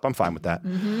 That holds up. I'm fine with that.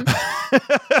 Mm-hmm.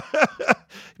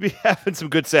 Be having some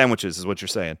good sandwiches is what you're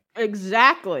saying.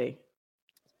 Exactly.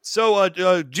 So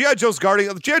G.I. Joe's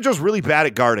guarding. G.I. Joe's really bad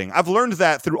at guarding. I've learned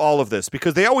that through all of this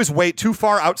because they always wait too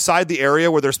far outside the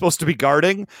area where they're supposed to be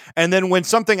guarding. And then when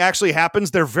something actually happens,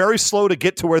 they're very slow to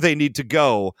get to where they need to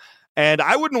go. And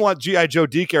I wouldn't want G.I. Joe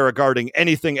Deke era guarding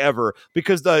anything ever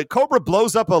because the Cobra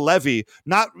blows up a levee,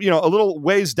 not, a little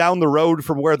ways down the road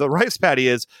from where the rice paddy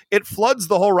is. It floods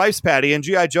the whole rice paddy. And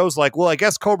G.I. Joe's like, well, I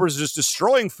guess Cobra's just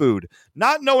destroying food,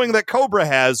 not knowing that Cobra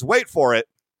has, wait for it,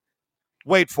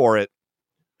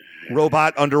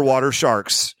 robot underwater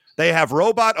sharks. They have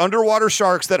robot underwater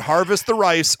sharks that harvest the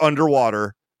rice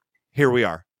underwater. Here we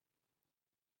are.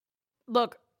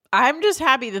 Look, I'm just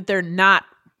happy that they're not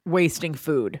wasting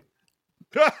food.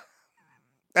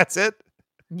 That's it?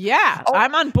 Yeah,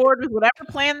 I'm on board with whatever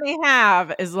plan they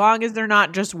have as long as they're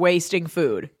not just wasting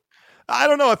food. I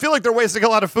don't know. I feel like they're wasting a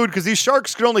lot of food because these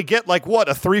sharks could only get like what,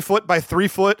 a 3 foot by 3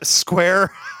 foot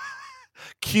square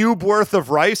cube worth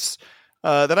of rice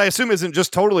that I assume isn't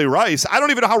just totally rice. I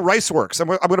don't even know how rice works. I'm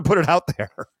going to put it out there.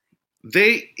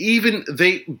 They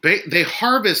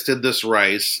harvested this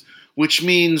rice, which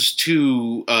means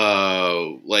to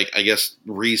I guess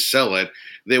resell it,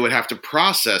 they would have to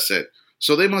process it.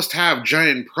 So they must have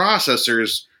giant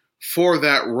processors for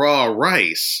that raw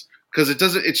rice because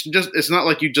it's not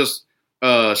like you just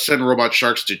send robot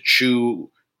sharks to chew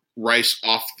rice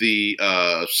off the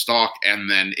stalk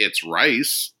and then it's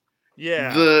rice.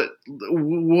 Yeah.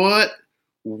 What?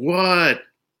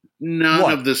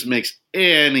 None of this makes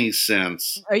any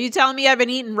sense. Are you telling me I've been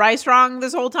eating rice wrong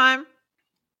this whole time?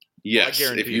 Yes.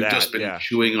 If you've just been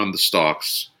chewing on the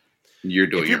stalks, you're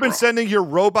doing it wrong. If you've been sending your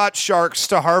robot sharks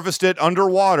to harvest it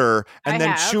underwater and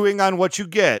then chewing on what you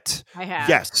get, I have.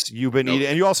 Yes, you've been eating,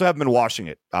 and you also haven't been washing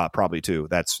it, probably too.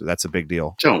 That's a big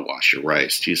deal. Don't wash your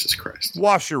rice, Jesus Christ!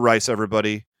 Wash your rice,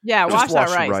 everybody. Yeah, Just wash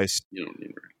that your rice. You don't need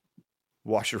rice.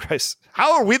 Wash your rice.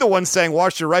 How are we the ones saying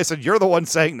wash your rice and you're the one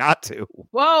saying not to?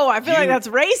 Whoa, I feel like that's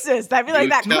racist. I feel like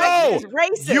that question is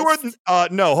racist. You are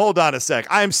no, hold on a sec.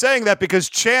 I am saying that because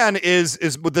Chan is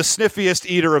the sniffiest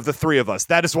eater of the three of us.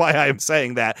 That is why I am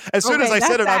saying that. As soon as I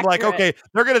said it, I'm like, okay,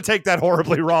 they're going to take that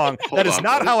horribly wrong. That is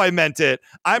not how I meant it.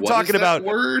 I'm talking about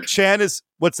word? Chan is,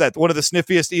 what's that? One of the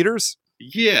sniffiest eaters?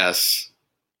 Yes.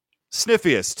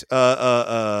 Sniffiest.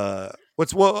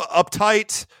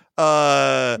 Uptight.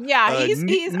 He's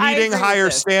needing higher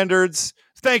standards.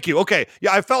 Thank you. Okay.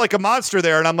 Yeah, I felt like a monster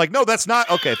there, and I'm like, no, that's not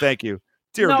okay. Thank you.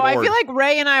 Dear Lord. I feel like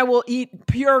Ray and I will eat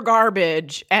pure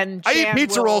garbage, and I eat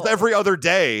pizza rolls every other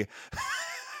day.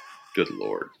 Good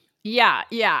Lord. Yeah.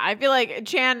 I feel like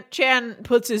Chan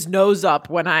puts his nose up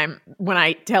when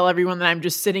I tell everyone that I'm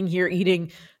just sitting here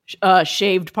eating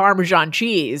shaved Parmesan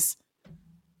cheese.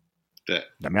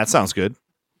 That sounds good.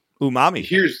 Umami.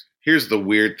 Here's the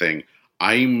weird thing.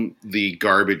 I'm the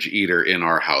garbage eater in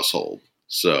our household.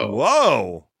 So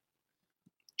whoa.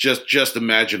 Just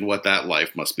imagine what that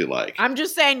life must be like. I'm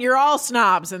just saying you're all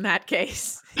snobs in that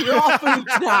case. You're all food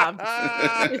snobs.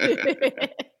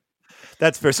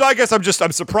 That's fair. So I guess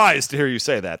I'm surprised to hear you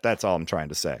say that. That's all I'm trying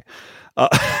to say.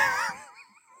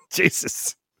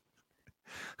 Jesus.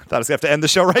 I thought I was going to have to end the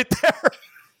show right there.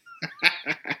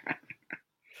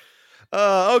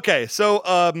 Okay, so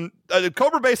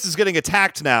Cobra Base is getting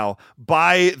attacked now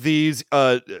by these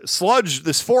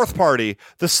this fourth party,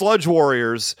 the Sludge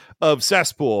Warriors of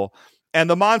Cesspool, and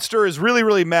the monster is really,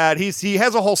 really mad. He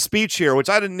has a whole speech here, which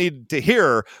I didn't need to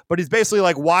hear, but he's basically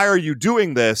like, "Why are you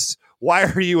doing this? Why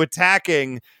are you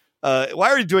attacking? Why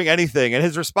are you doing anything?" And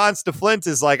his response to Flint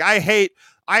is like, "I hate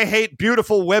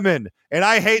beautiful women, and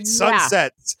I hate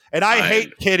sunsets, and I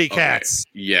hate kitty cats."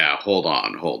 Yeah, hold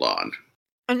on.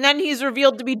 And then he's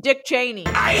revealed to be Dick Cheney.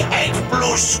 I hate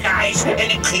blue skies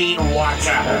and clean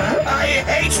water. I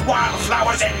hate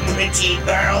wildflowers and pretty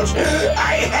girls.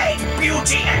 I hate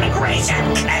beauty and grace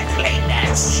and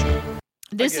cleanliness.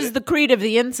 This is the creed of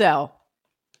the incel.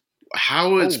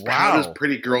 How does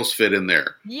pretty girls fit in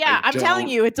there? Yeah, I'm telling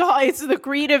you, it's the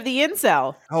creed of the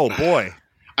incel. Oh boy.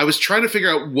 I was trying to figure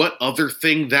out what other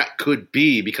thing that could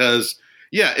be because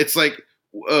it's like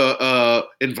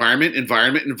environment,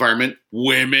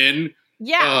 women,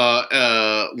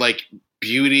 like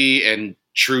beauty and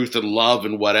truth and love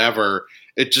and whatever.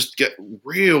 It just get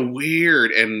real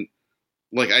weird, and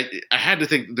like I had to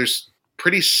think there's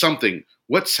pretty something.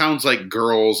 What sounds like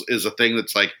girls is a thing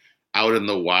that's like out in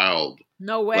the wild.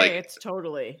 No way. Like, it's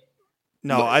totally.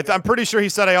 No, I'm pretty sure he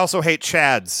said, I also hate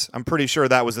Chads. I'm pretty sure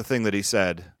that was the thing that he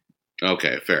said.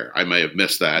 Okay, fair. I may have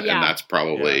missed that, and that's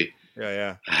probably...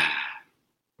 Yeah.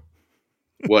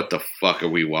 What the fuck are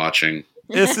we watching?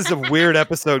 This is a weird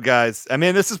episode, guys. I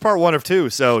mean, this is part 1 of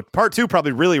 2, so part 2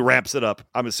 probably really ramps it up,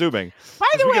 I'm assuming. By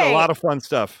the way, we get a lot of fun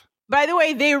stuff. By the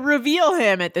way, they reveal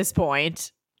him at this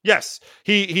point. Yes,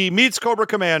 he meets Cobra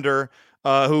Commander,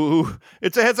 who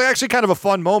it's actually kind of a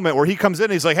fun moment where he comes in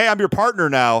and he's like, hey, I'm your partner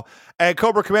now. And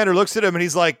Cobra Commander looks at him and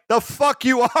he's like, the fuck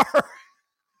you are.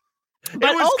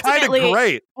 But it was kind of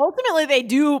great. Ultimately, they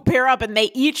do pair up and they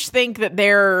each think that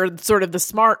they're sort of the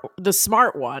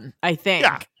smart one, I think.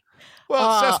 Yeah.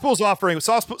 Well, Cesspool's offering.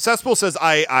 Cesspool says,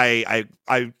 I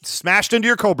smashed into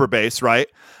your Cobra base, right?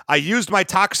 I used my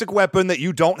toxic weapon that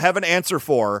you don't have an answer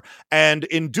for. And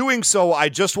in doing so, I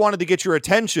just wanted to get your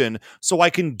attention so I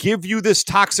can give you this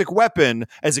toxic weapon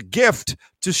as a gift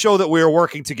to show that we are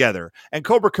working together. And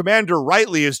Cobra Commander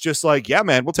rightly is just like, yeah,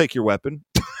 man, we'll take your weapon.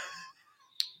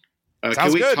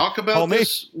 Can we talk about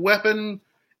this weapon?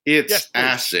 It's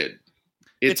acid.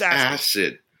 It's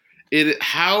acid.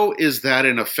 How is that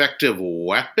an effective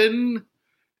weapon?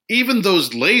 Even those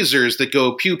lasers that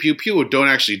go pew, pew, pew don't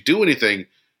actually do anything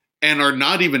and are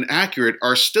not even accurate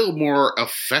are still more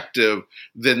effective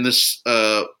than this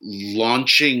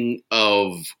launching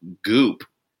of goop.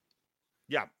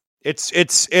 Yeah. It's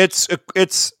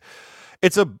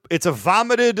a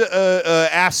vomited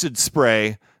acid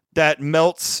spray that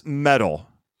melts metal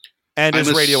and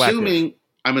is radioactive.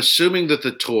 I'm assuming that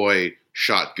the toy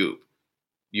shot goop.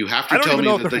 You have to tell me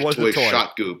that the toy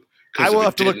shot goop. I will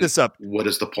have to look this up. What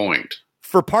is the point?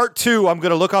 For part 2, I'm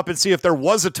going to look up and see if there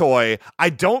was a toy. I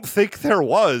don't think there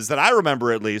was, that I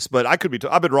remember at least, but I could be.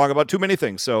 I've been wrong about too many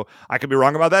things, so I could be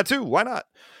wrong about that too. Why not?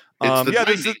 It's the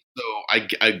 90s, so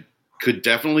I could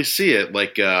definitely see it.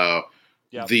 Like the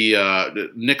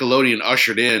Nickelodeon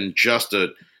ushered in just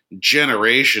a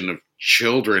generation of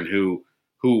children who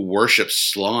worship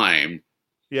slime.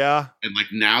 Yeah. And like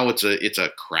now it's a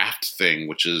craft thing,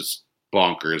 which is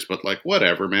bonkers, but like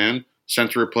whatever, man.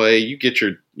 Sensory play, you get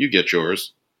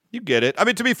yours. You get it. I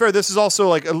mean, to be fair, this is also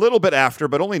like a little bit after,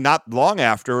 but only not long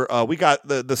after. We got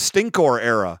the Stinkor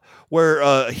era,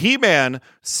 where He-Man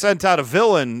sent out a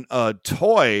villain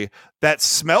toy that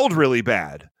smelled really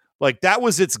bad. Like that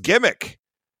was its gimmick.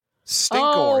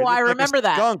 Stinkor. Oh, I remember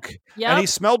that. Skunk. Yep. And he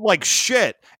smelled like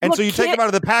shit. And so you take him out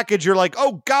of the package, you're like,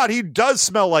 oh God, he does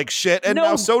smell like shit. And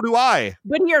now so do I.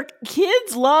 But your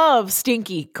kids love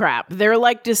stinky crap. They're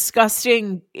like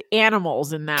disgusting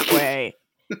animals in that way.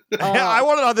 I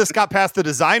want to know how this got past the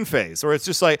design phase, where it's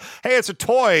just like, hey, it's a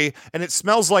toy and it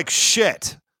smells like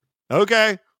shit.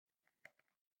 Okay.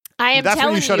 I am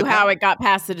telling you how it got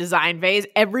past the design phase.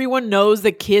 Everyone knows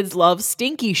that kids love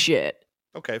stinky shit.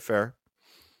 Okay, fair.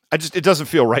 It doesn't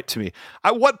feel right to me.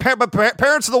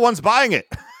 Parents are the ones buying it.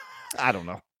 I don't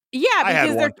know. Yeah,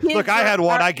 because their kids. Look, I had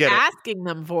one. I get asking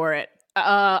them for it.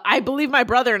 I believe my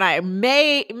brother and I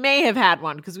may have had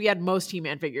one because we had most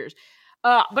He-Man figures.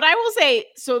 But I will say,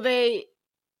 so they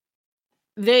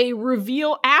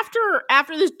reveal after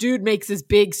this dude makes this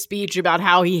big speech about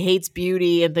how he hates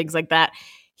beauty and things like that.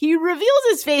 He reveals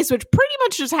his face, which pretty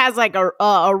much just has like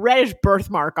a reddish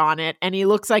birthmark on it, and he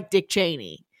looks like Dick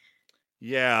Cheney.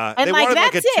 Yeah, and they like, wanted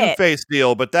like a that's Two-Face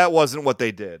deal, but that wasn't what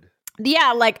they did.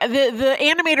 Yeah, like the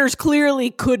animators clearly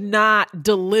could not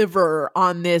deliver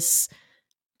on this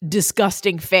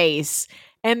disgusting face,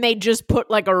 and they just put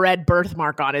like a red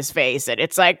birthmark on his face, and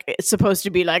it's like it's supposed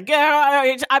to be like,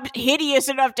 oh, I'm hideous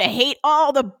enough to hate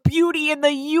all the beauty in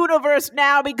the universe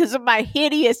now because of my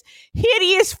hideous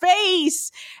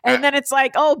face, and then it's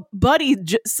like, oh, buddy,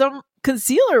 some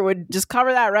concealer would just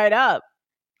cover that right up.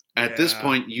 At this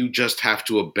point, you just have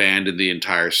to abandon the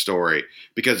entire story,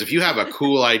 because if you have a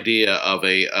cool idea of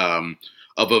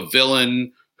a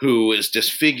villain who is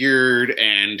disfigured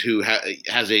and who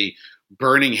has a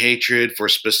burning hatred for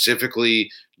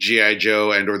specifically G.I.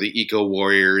 Joe and or the Eco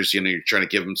Warriors, you're trying to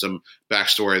give them some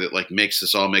backstory that like makes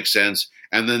this all make sense,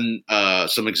 and then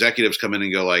some executives come in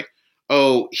and go like,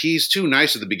 oh, he's too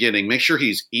nice at the beginning. Make sure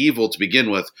he's evil to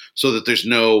begin with, so that there's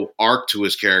no arc to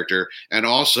his character, and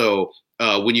also.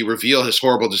 When you reveal his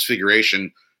horrible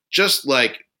disfiguration, just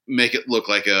like make it look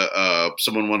like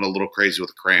someone went a little crazy with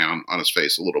a crayon on his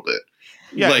face a little bit.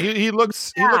 Yeah, Like- he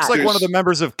looks like one of the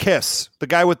members of Kiss, the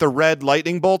guy with the red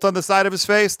lightning bolt on the side of his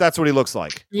face. That's what he looks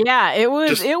like. Yeah, it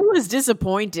was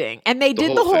disappointing. And they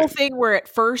did the whole thing where at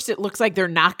first it looks like they're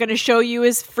not going to show you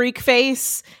his freak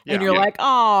face. And you're like,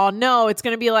 oh, no, it's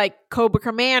going to be like Cobra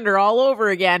Commander all over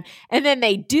again. And then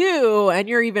they do, and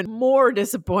you're even more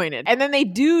disappointed. And then they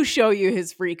do show you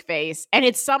his freak face. And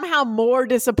it's somehow more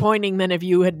disappointing than if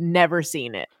you had never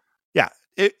seen it. Yeah.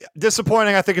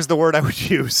 Disappointing, I think, is the word I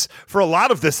would use for a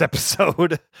lot of this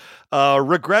episode.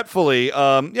 Regretfully,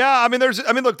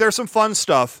 look, there's some fun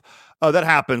stuff that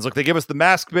happens. Like they give us the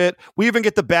mask bit. We even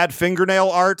get the bad fingernail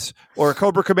art or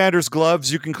Cobra Commander's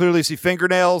gloves. You can clearly see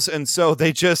fingernails, and so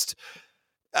they just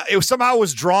somehow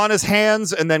was drawn as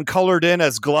hands and then colored in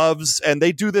as gloves. And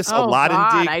they do this a lot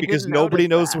in Deke because nobody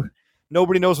knows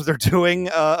what they're doing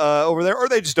over there, or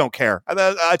they just don't care.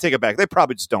 I take it back. They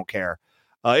probably just don't care.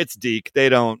 It's Deke.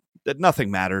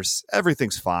 Nothing matters.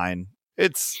 Everything's fine.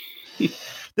 They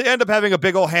end up having a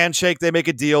big old handshake. They make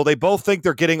a deal. They both think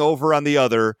they're getting over on the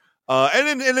other.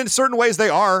 And in certain ways they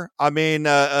are. I mean,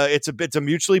 it's a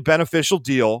mutually beneficial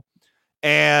deal.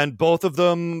 And both of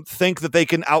them think that they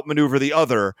can outmaneuver the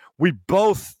other. We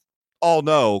both all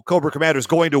know Cobra Commander is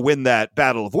going to win that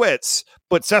battle of wits,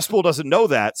 but Cesspool doesn't know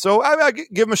that. So I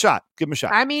give him a shot.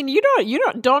 I mean, you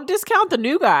don't discount the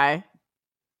new guy.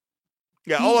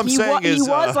 Yeah, all I'm saying is he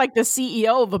was like the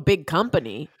CEO of a big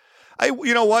company.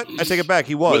 You know what? I take it back.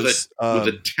 He was with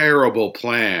a terrible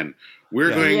plan. We're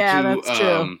going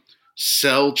to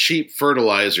sell cheap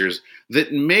fertilizers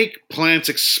that make plants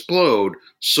explode.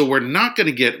 So we're not going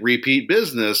to get repeat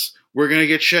business. We're going to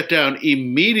get shut down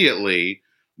immediately.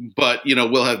 But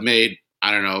we'll have made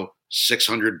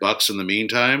 $600 in the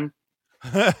meantime.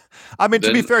 I mean,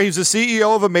 to be fair, he's the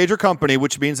CEO of a major company,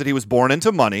 which means that he was born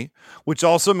into money, which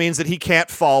also means that he can't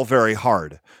fall very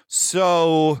hard.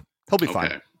 So he'll be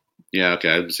fine. Yeah, okay.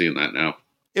 I'm seeing that now.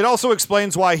 It also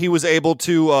explains why he was able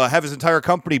to have his entire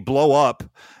company blow up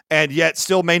and yet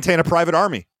still maintain a private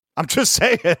army. I'm just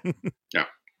saying. Yeah.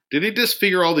 Did he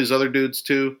disfigure all these other dudes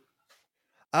too?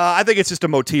 I think it's just a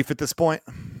motif at this point.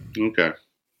 Okay.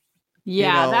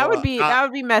 Yeah, that would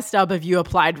be messed up if you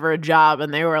applied for a job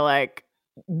and they were like,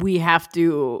 we have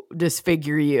to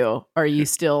disfigure you. Are you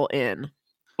still in?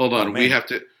 Hold on.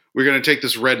 We're going to take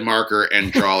this red marker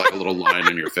and draw like a little line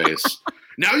in your face.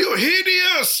 Now you're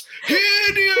hideous!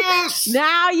 Hideous!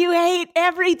 Now you hate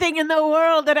everything in the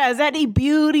world that has any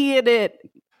beauty in it.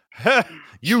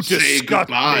 You say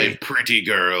goodbye, me. Pretty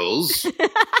girls.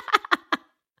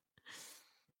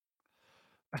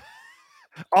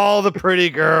 All the pretty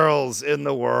girls in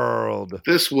the world.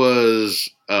 This was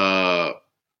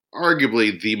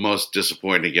arguably the most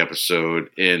disappointing episode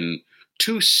in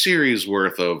 2 series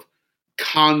worth of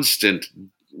constant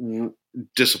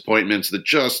disappointments that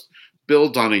just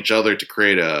build on each other to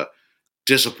create a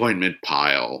disappointment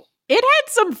pile. It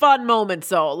had some fun moments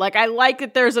though. Like I like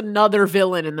that there's another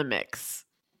villain in the mix.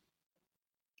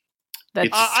 I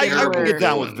can get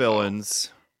down with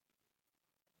villains.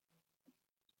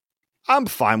 I'm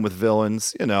fine with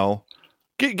villains,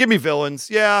 Give me villains,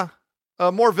 yeah.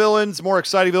 More villains, more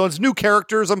exciting villains, new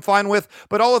characters I'm fine with,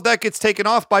 but all of that gets taken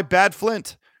off by Bad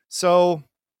Flint. So,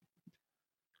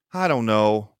 I don't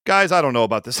know. Guys, I don't know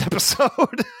about this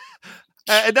episode.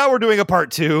 And now we're doing a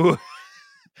part 2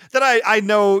 that I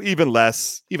know even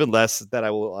less that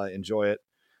I will enjoy it.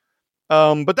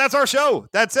 But that's our show.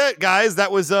 That's it, guys.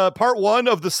 That was part 1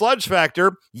 of the Sludge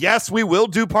Factor. Yes, we will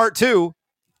do part 2.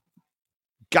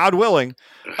 God willing.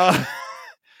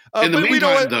 In the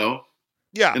meantime, though,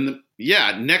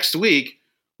 next week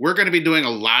we're going to be doing a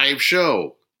live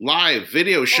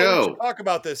video show. Let's talk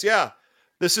about this. Yeah,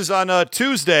 this is on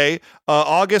Tuesday,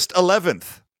 August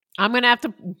 11th. I'm going to have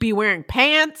to be wearing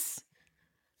pants.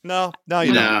 No,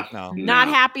 you don't. No. Not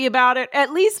happy about it.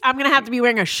 At least I'm going to have to be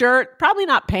wearing a shirt. Probably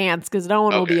not pants because no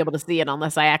one will be able to see it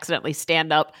unless I accidentally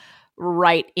stand up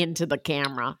right into the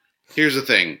camera. Here's the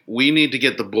thing. We need to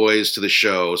get the boys to the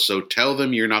show, so tell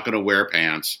them you're not going to wear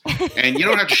pants. And you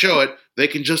don't have to show it. They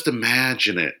can just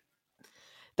imagine it.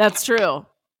 That's true.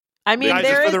 I mean, I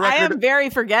am very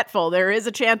forgetful. There is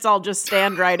a chance I'll just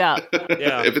stand right up.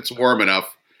 Yeah. If it's warm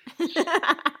enough.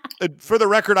 For the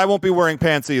record, I won't be wearing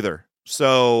pants either.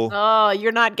 So. Oh,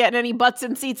 you're not getting any butts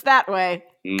in seats that way.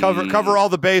 Cover all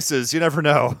the bases. You never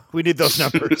know. We need those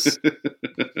numbers.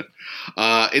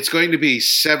 It's going to be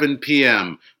 7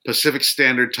 p.m. Pacific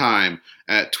Standard Time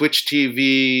at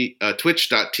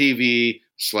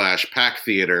twitch.tv/Pack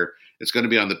Theater. It's going to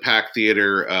be on the Pack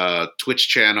Theater Twitch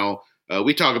channel.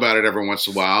 We talk about it every once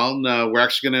in a while, and we're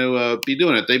actually going to be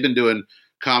doing it. They've been doing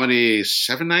comedy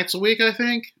 7 nights a week, I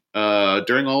think,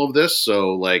 during all of this.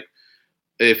 So, like,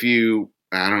 if you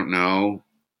I don't know,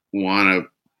 want to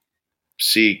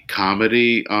see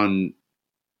comedy on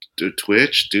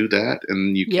Twitch, do that,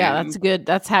 and you yeah, can. that's good.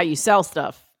 That's how you sell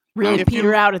stuff. Really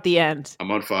peter out at the end.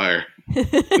 I'm on fire.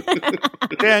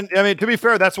 And I mean, to be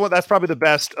fair, that's probably the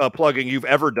best plugging you've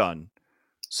ever done.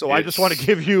 So I just want to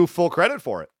give you full credit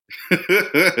for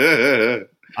it.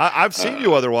 I've seen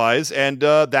you otherwise, and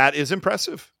that is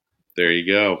impressive. There you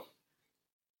go.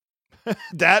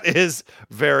 That is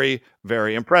very,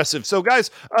 very impressive. So, guys,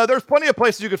 there's plenty of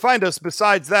places you can find us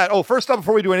besides that. Oh, first up,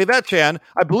 before we do any of that, Chan,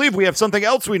 I believe we have something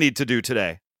else we need to do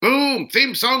today. Boom!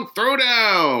 Theme song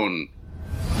throwdown!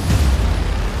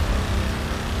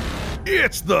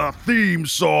 It's the theme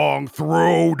song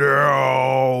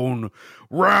throwdown.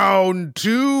 Round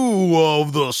 2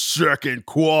 of the second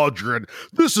quadrant.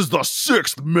 This is the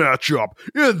 6th matchup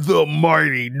in the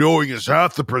mighty Knowing Is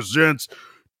Half the presents.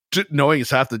 Knowing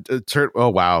Is Half the turn. Oh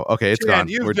wow! Okay, it's Chan,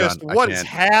 gone. We're done. What is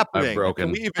happening? I'm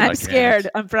broken. I'm scared.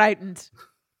 I'm frightened.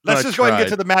 Let's just go ahead and get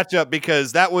to the matchup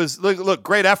because that was look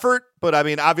great effort, but I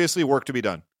mean obviously work to be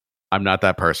done. I'm not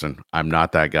that person. I'm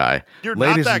not that guy. You're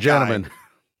Ladies not that and gentlemen.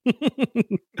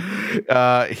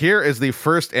 Here is the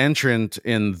first entrant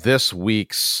in this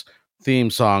week's theme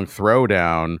song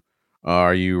throwdown.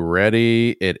 Are you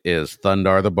ready? It is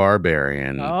Thundar the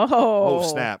Barbarian. Oh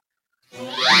snap.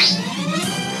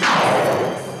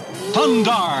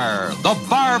 Thundar the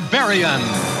Barbarian.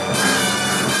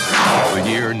 The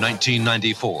year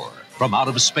 1994. From out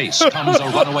of space comes a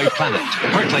runaway planet,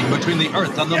 hurtling between the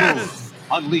Earth and the Moon,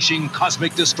 unleashing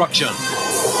cosmic destruction.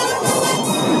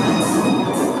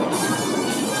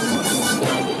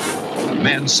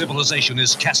 Man's civilization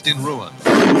is cast in ruin.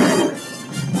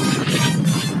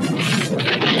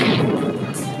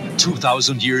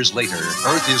 2,000 years later,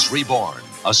 Earth is reborn.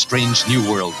 A strange new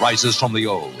world rises from the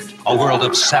old. A world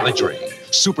of savagery,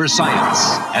 super science,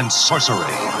 and sorcery.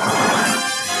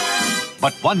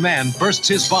 But one man bursts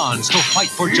his bonds to fight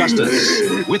for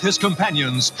justice. With his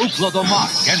companions, Ookla the Mok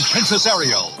and Princess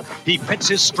Ariel, he pits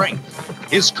his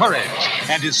strength, his courage,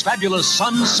 and his fabulous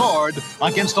sun sword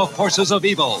against the forces of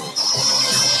evil.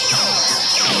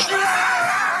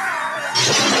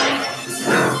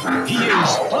 He is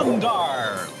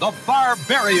Thundar the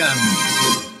Barbarian.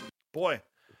 Boy.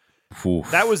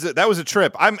 Oof. That was a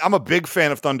trip. I'm a big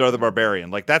fan of Thundar the Barbarian.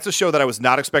 Like that's a show that I was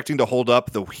not expecting to hold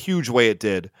up the huge way it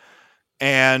did.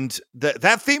 And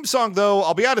that theme song, though,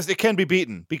 I'll be honest, it can be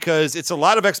beaten because it's a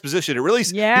lot of exposition. It really,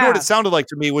 you know what it sounded like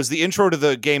to me was the intro to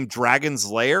the game Dragon's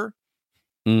Lair.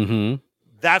 Mm-hmm.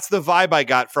 That's the vibe I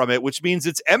got from it, which means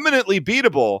it's eminently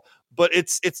beatable, but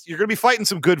it's you're going to be fighting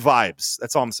some good vibes.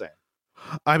 That's all I'm saying.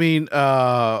 I mean,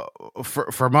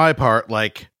 for my part,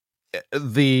 like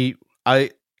I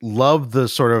love the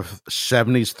sort of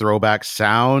 70s throwback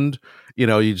sound. You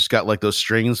know, you just got like those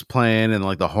strings playing and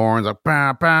like the horns, like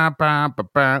bah, bah, bah,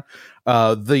 bah,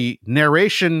 bah. The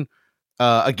narration,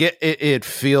 again, it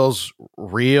feels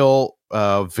real,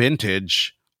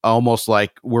 vintage, almost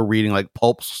like we're reading like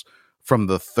pulps from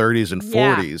the 30s and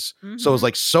 40s. Mm-hmm. So it's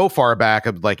like so far back,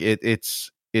 of like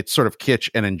it's sort of kitsch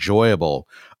and enjoyable.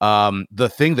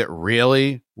 The thing that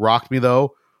really rocked me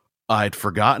though, I'd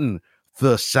forgotten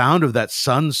the sound of that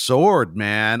sun sword,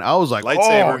 man. I was like,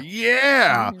 lightsaber. Oh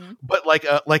yeah. Mm-hmm. But like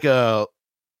a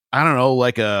I don't know,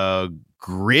 like a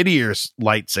grittier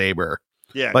lightsaber.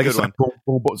 Yeah, like good it's one. like boom,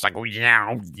 boom, boom. It's like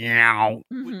yow, yow.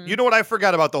 Mm-hmm. You know what I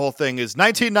forgot about the whole thing is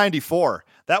 1994.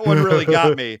 That one really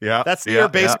got me. Yeah, that's the year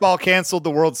baseball canceled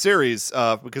the World Series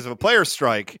because of a player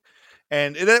strike.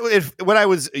 And when I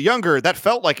was younger, that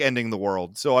felt like ending the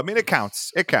world. So I mean, it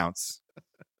counts. It counts.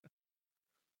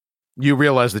 You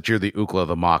realize that you're the Ookla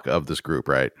the Mok of this group,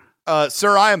 right?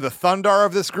 Sir, I am the Thundar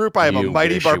of this group. I am a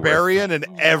mighty barbarian, and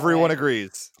everyone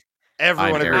agrees.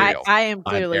 Everyone agrees. I am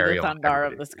clearly the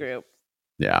Thundar of this group.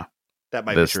 Yeah. That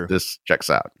might be true. This checks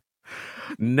out.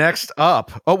 Next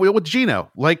up. Oh, with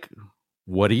Gino. Like,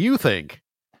 what do you think?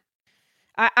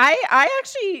 I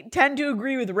actually tend to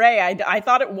agree with Ray. I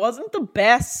thought it wasn't the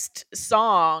best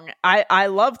song. I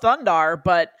love Thundar,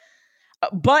 but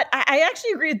I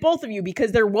actually agree with both of you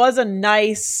because there was a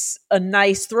nice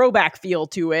throwback feel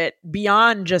to it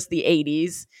beyond just the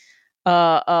 80s.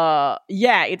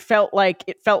 It felt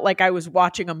like I was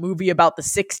watching a movie about the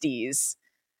 60s.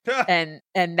 and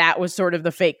that was sort of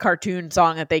the fake cartoon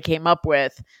song that they came up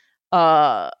with.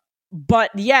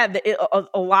 But yeah,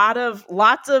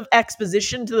 lots of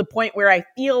exposition to the point where I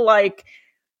feel like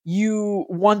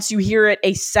once you hear it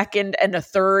a second and a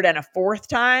third and a fourth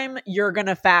time, you're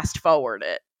gonna fast forward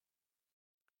it.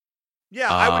 Yeah,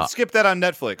 I would skip that on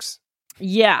Netflix.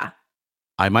 Yeah,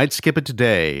 I might skip it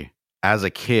today. As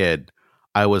a kid,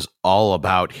 I was all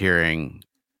about hearing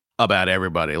about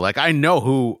everybody. Like, I know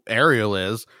who Ariel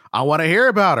is. I want to hear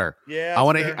about her. Yeah, I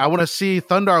want to see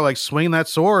Thundar like swing that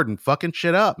sword and fucking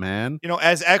shit up, man. You know,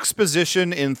 as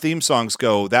exposition in theme songs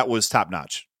go, that was top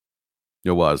notch.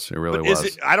 It was. It really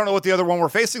was. I don't know what the other one we're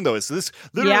facing though is. This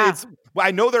literally, I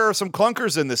know there are some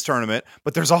clunkers in this tournament,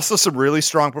 but there's also some really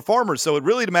strong performers. So it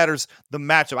really matters the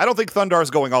matchup. I don't think Thundar is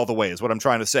going all the way, is what I'm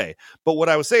trying to say. But what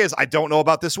I would say is, I don't know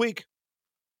about this week.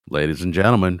 Ladies and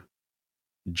gentlemen,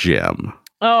 Jem.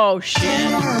 Oh shit!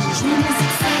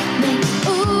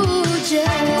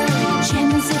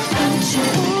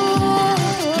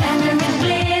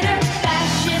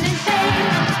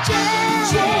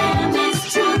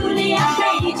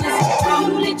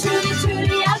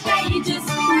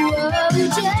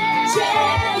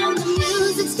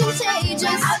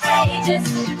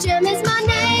 Jem is my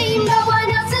name, no one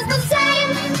else is the same.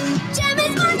 Jem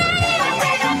is my name.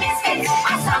 We're the misfits,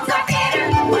 our songs are better.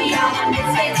 We are the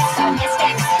misfits, so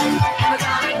misfits, and we're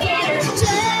gonna get her.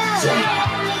 Jem,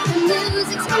 the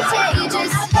music's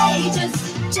contagious.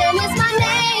 Jem is my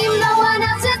name, no one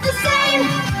else is the same.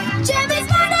 Jem is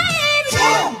my name.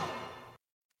 Jem.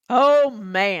 Oh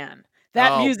man,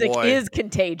 that music is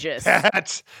contagious.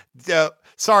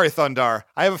 Sorry, Thundar.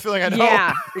 I have a feeling I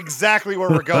know exactly where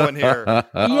we're going here.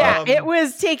 Yeah, it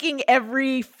was taking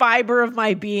every fiber of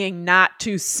my being not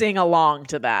to sing along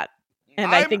to that.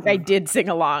 And I think I did sing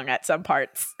along at some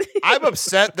parts. I'm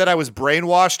upset that I was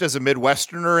brainwashed as a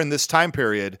Midwesterner in this time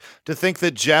period to think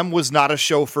that Jem was not a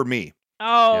show for me.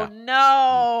 Oh,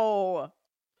 no.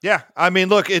 Yeah, I mean,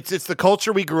 look, it's the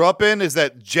culture we grew up in, is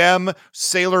that Jem,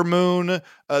 Sailor Moon,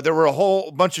 there were a whole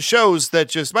bunch of shows that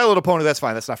just, My Little Pony, that's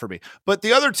fine, that's not for me. But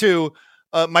the other two,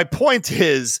 my point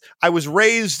is, I was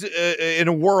raised in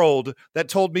a world that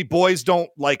told me boys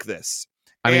don't like this.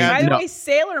 By the way,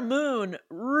 Sailor Moon,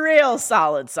 real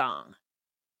solid song.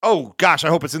 Oh gosh, I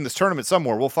hope it's in this tournament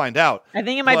somewhere. We'll find out. I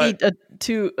think it might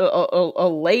be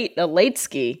a late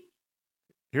ski.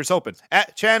 Here's hoping.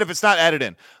 Chan, if it's not, added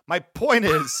in. My point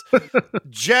is,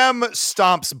 Jem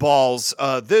stomps balls.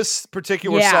 This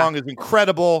particular song is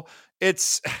incredible.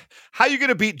 It's how you going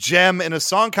to beat Jem in a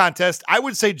song contest. I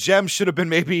would say Jem should have been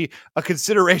maybe a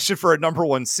consideration for a number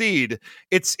one seed.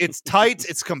 It's tight.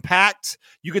 It's compact.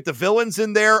 You get the villains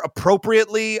in there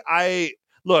appropriately.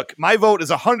 Look, my vote is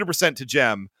 100% to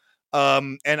Jem.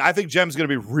 And I think Jem's going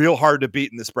to be real hard to beat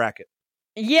in this bracket.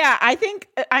 Yeah,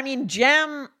 I mean,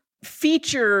 Jem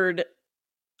featured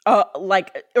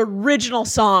like original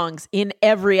songs in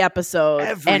every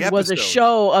episode was a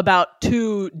show about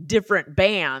two different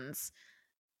bands.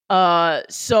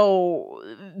 So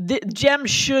Jem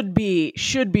should be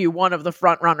one of the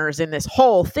front runners in this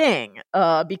whole thing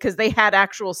because they had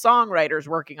actual songwriters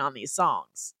working on these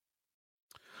songs.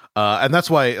 And that's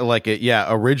why,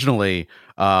 originally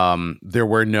there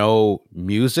were no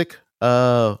music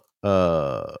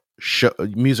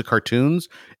music cartoons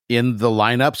in the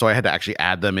lineup, so I had to actually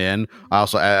add them in. I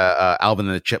also Alvin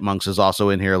and the Chipmunks is also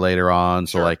in here later on,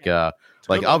 so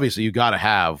obviously you got to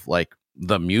have like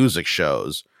the music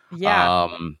shows.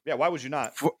 Why would you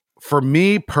not? For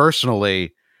me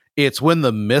personally, it's when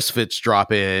the Misfits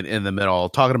drop in the middle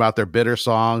talking about their bitter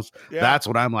songs. That's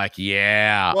when I'm like,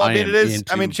 well, I mean, it is.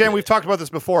 I mean, Chan, we've talked about this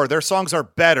before. Their songs are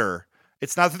better.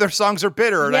 It's not that their songs are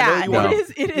bitter, and I know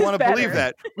you want to believe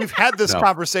that. We've had this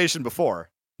conversation before.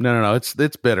 No, it's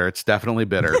bitter. It's definitely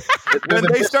bitter.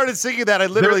 When they started singing that, I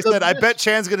literally said, I bet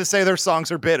Chan's going to say their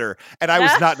songs are bitter, and I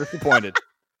was not disappointed.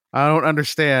 I don't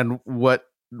understand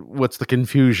what's the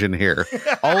confusion here.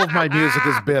 All of my music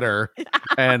is bitter,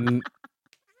 and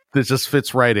this just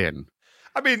fits right in.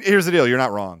 I mean, here's the deal. You're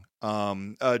not wrong.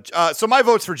 So my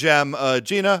vote's for Jem.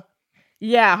 Gina?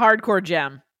 Yeah, hardcore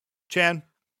Jem. Chan?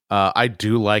 I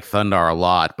do like Thundar a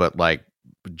lot, but like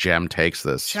Jem takes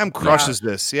this. Jem crushes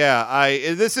this. Yeah,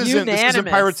 this isn't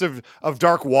Pirates of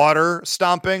Dark Water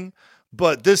stomping,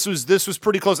 but this was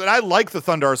pretty close. And I like the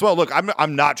Thundar as well. Look,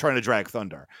 I'm not trying to drag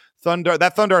Thundar.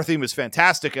 That Thundar theme is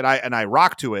fantastic, and I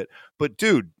rock to it. But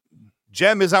dude,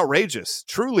 Jem is outrageous,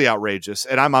 truly outrageous,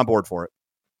 and I'm on board for it.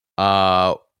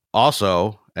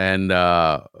 Also, and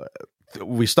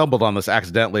we stumbled on this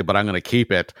accidentally, but I'm going to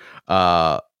keep it.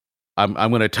 I'm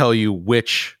going to tell you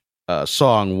which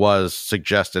song was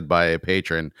suggested by a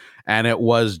patron, and it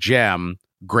was Jem.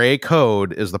 Gray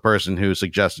Code is the person who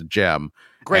suggested Jem.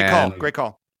 Great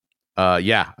call. I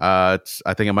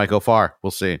think it might go far. We'll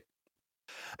see.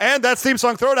 And that's Theme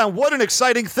Song Throwdown. What an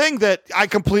exciting thing that I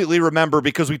completely remember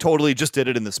because we totally just did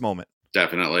it in this moment.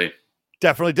 Definitely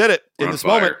did it in this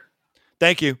moment.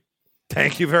 Thank you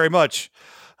very much.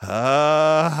 Okay,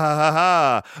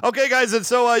 guys. And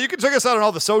so you can check us out on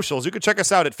all the socials. You can check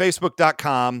us out at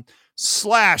facebook.com/.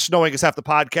 patreon.com/Knowing Is Half the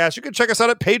Podcast. You can check us out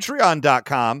at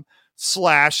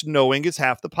patreon.com/Knowing Is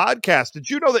Half the Podcast. Did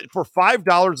you know that for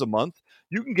 $5 a month,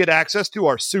 you can get access to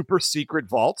our super secret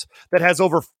vault that has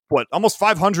over, almost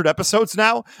 500 episodes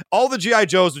now? All the G.I.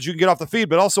 Joes that you can get off the feed,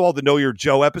 but also all the Know Your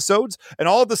Joe episodes and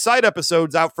all of the side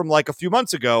episodes out from like a few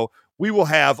months ago. We will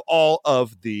have all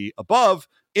of the above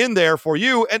in there for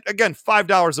you. And again,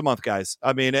 $5 a month, guys.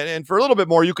 I mean, and for a little bit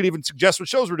more, you could even suggest what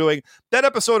shows we're doing. That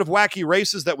episode of Wacky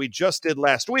Races that we just did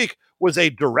last week was a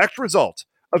direct result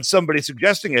of somebody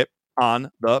suggesting it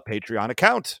on the Patreon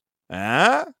account.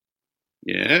 Yeah,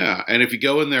 and if you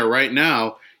go in there right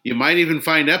now, you might even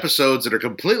find episodes that are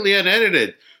completely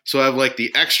unedited. So I have like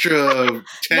the extra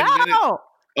 10 minutes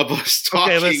of us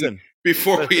talking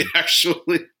before we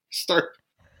actually start.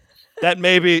 That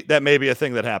may be a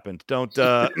thing that happened. Don't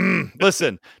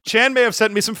listen. Chan may have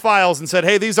sent me some files and said,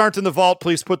 "Hey, these aren't in the vault.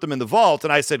 Please put them in the vault."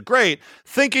 And I said, "Great,"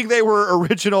 thinking they were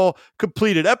original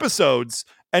completed episodes,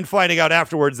 and finding out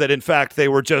afterwards that in fact they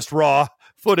were just raw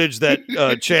footage that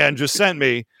Chan just sent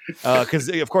me, because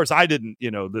of course I didn't,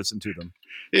 listen to them.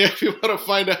 Yeah, if you want to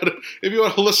find out, if you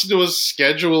want to listen to his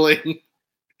scheduling.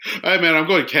 Hey man, I'm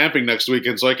going camping next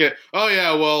weekend, so I can't. Oh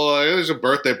yeah, well, there's a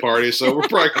birthday party, so we're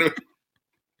probably going to.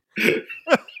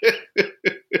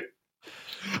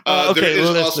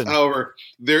 However,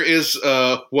 there is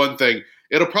one thing.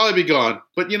 It'll probably be gone,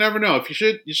 but you never know. If you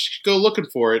should go looking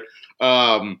for it.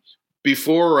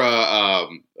 Before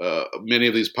many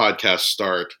of these podcasts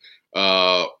start,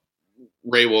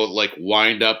 Ray will like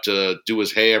wind up to do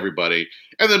his "Hey everybody,"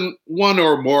 and then one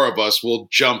or more of us will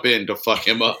jump in to fuck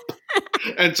him up.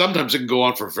 And sometimes it can go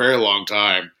on for a very long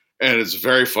time, and it's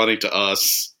very funny to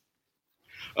us.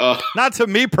 Not to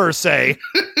me per se,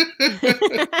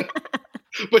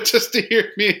 but just to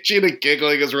hear me and Gina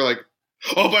giggling as we're like,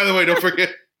 "Oh, by the way, don't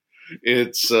forget."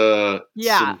 It's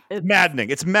it's maddening.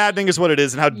 It's maddening is what it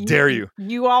is, and how dare you?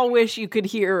 You all wish you could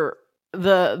hear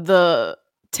the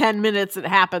 10 minutes that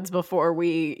happens before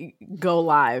we go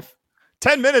live.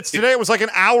 10 minutes today. It was like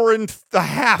an hour and a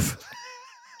half.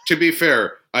 To be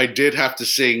fair, I did have to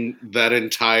sing that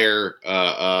entire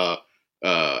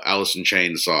Alice in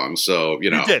Chains song, so you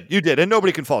did, and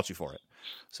nobody can fault you for it.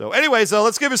 So, anyways,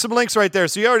 let's give you some links right there.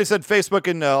 So you already said Facebook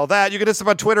and all that. You can hit us up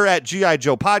on Twitter at G.I.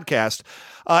 Joe Podcast.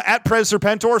 At Prez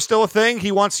Serpentor, still a thing.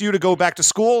 He wants you to go back to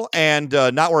school and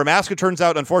not wear a mask. It turns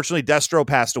out, unfortunately, Destro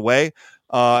passed away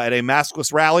at a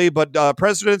maskless rally, but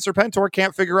President Serpentor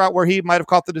can't figure out where he might have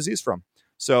caught the disease from.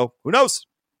 So who knows?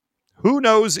 Who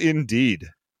knows indeed?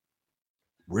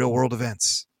 Real world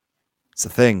events. It's a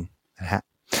thing.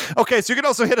 Okay, so you can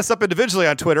also hit us up individually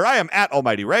on Twitter. I am at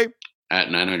Almighty Ray. At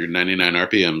 999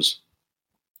 RPMs.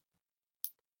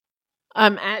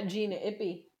 I'm at Gina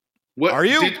Ippy. What are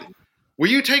you? Were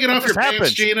you taking off your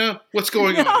pants, Gina? What's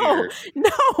going on here?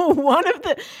 No, one of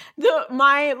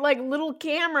my like little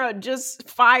camera just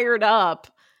fired up,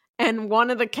 and one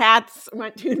of the cats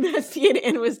went to investigate it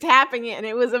and was tapping it, and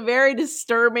it was a very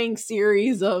disturbing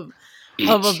series of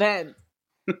events.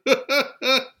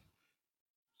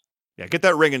 Yeah, get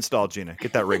that ring installed, Gina.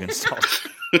 Get that ring installed.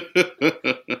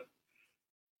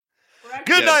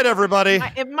 Good night, everybody.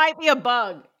 It might be a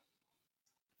bug.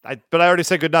 But I already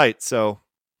said good night, so.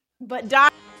 But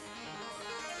Doc.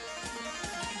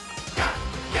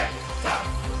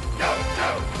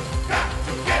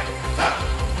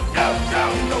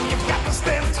 You've got to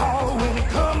stand tall when it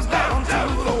comes down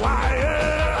to the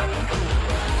wire.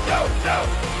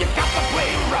 You've got to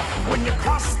play rough when you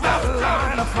cross the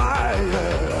line of fire.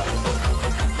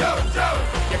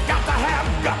 You got to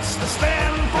have guts to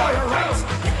stand for your rights.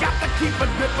 You got to keep it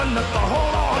gripping up to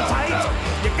hold on tight.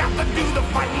 You got to do the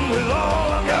fighting with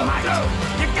all of your might.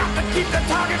 You got to keep the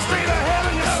target straight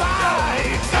ahead in your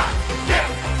sights. Got to get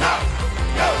tough,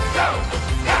 go, go.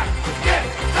 Got to get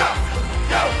tough,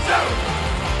 go, go.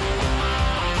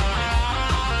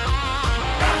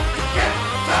 Got to get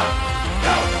tough,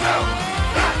 go, go.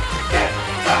 Got to get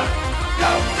tough,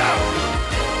 go, go.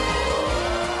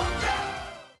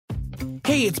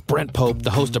 Hey, it's Brent Pope,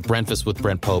 the host of Breakfast with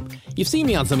Brent Pope. You've seen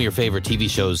me on some of your favorite TV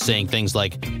shows saying things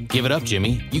like, "Give it up,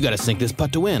 Jimmy. You got to sink this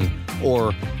putt to win."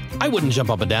 Or, "I wouldn't jump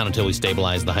up and down until we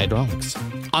stabilize the hydraulics."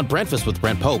 On Breakfast with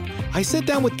Brent Pope, I sit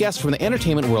down with guests from the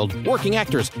entertainment world, working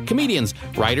actors, comedians,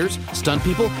 writers, stunt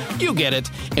people, you get it,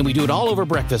 and we do it all over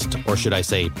breakfast, or should I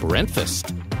say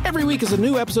Brentfast. Every week is a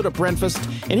new episode of Breakfast,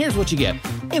 and here's what you get.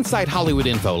 Inside Hollywood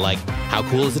info like, how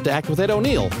cool is it to act with Ed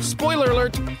O'Neill? Spoiler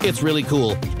alert, it's really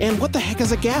cool. And what the heck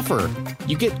is a gaffer?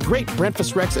 You get great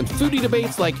breakfast recs and foodie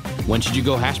debates like, when should you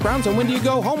go hash browns and when do you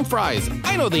go home fries?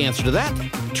 I know the answer to that.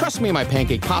 Trust me, my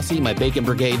pancake posse, my bacon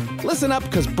brigade. Listen up,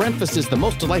 because Breakfast is the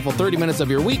most delightful 30 minutes of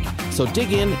your week. So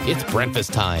dig in, it's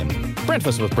Breakfast time.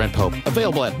 Breakfast with Brent Pope,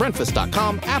 available at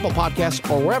breakfast.com, Apple Podcasts,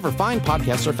 or wherever fine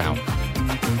podcasts are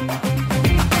found.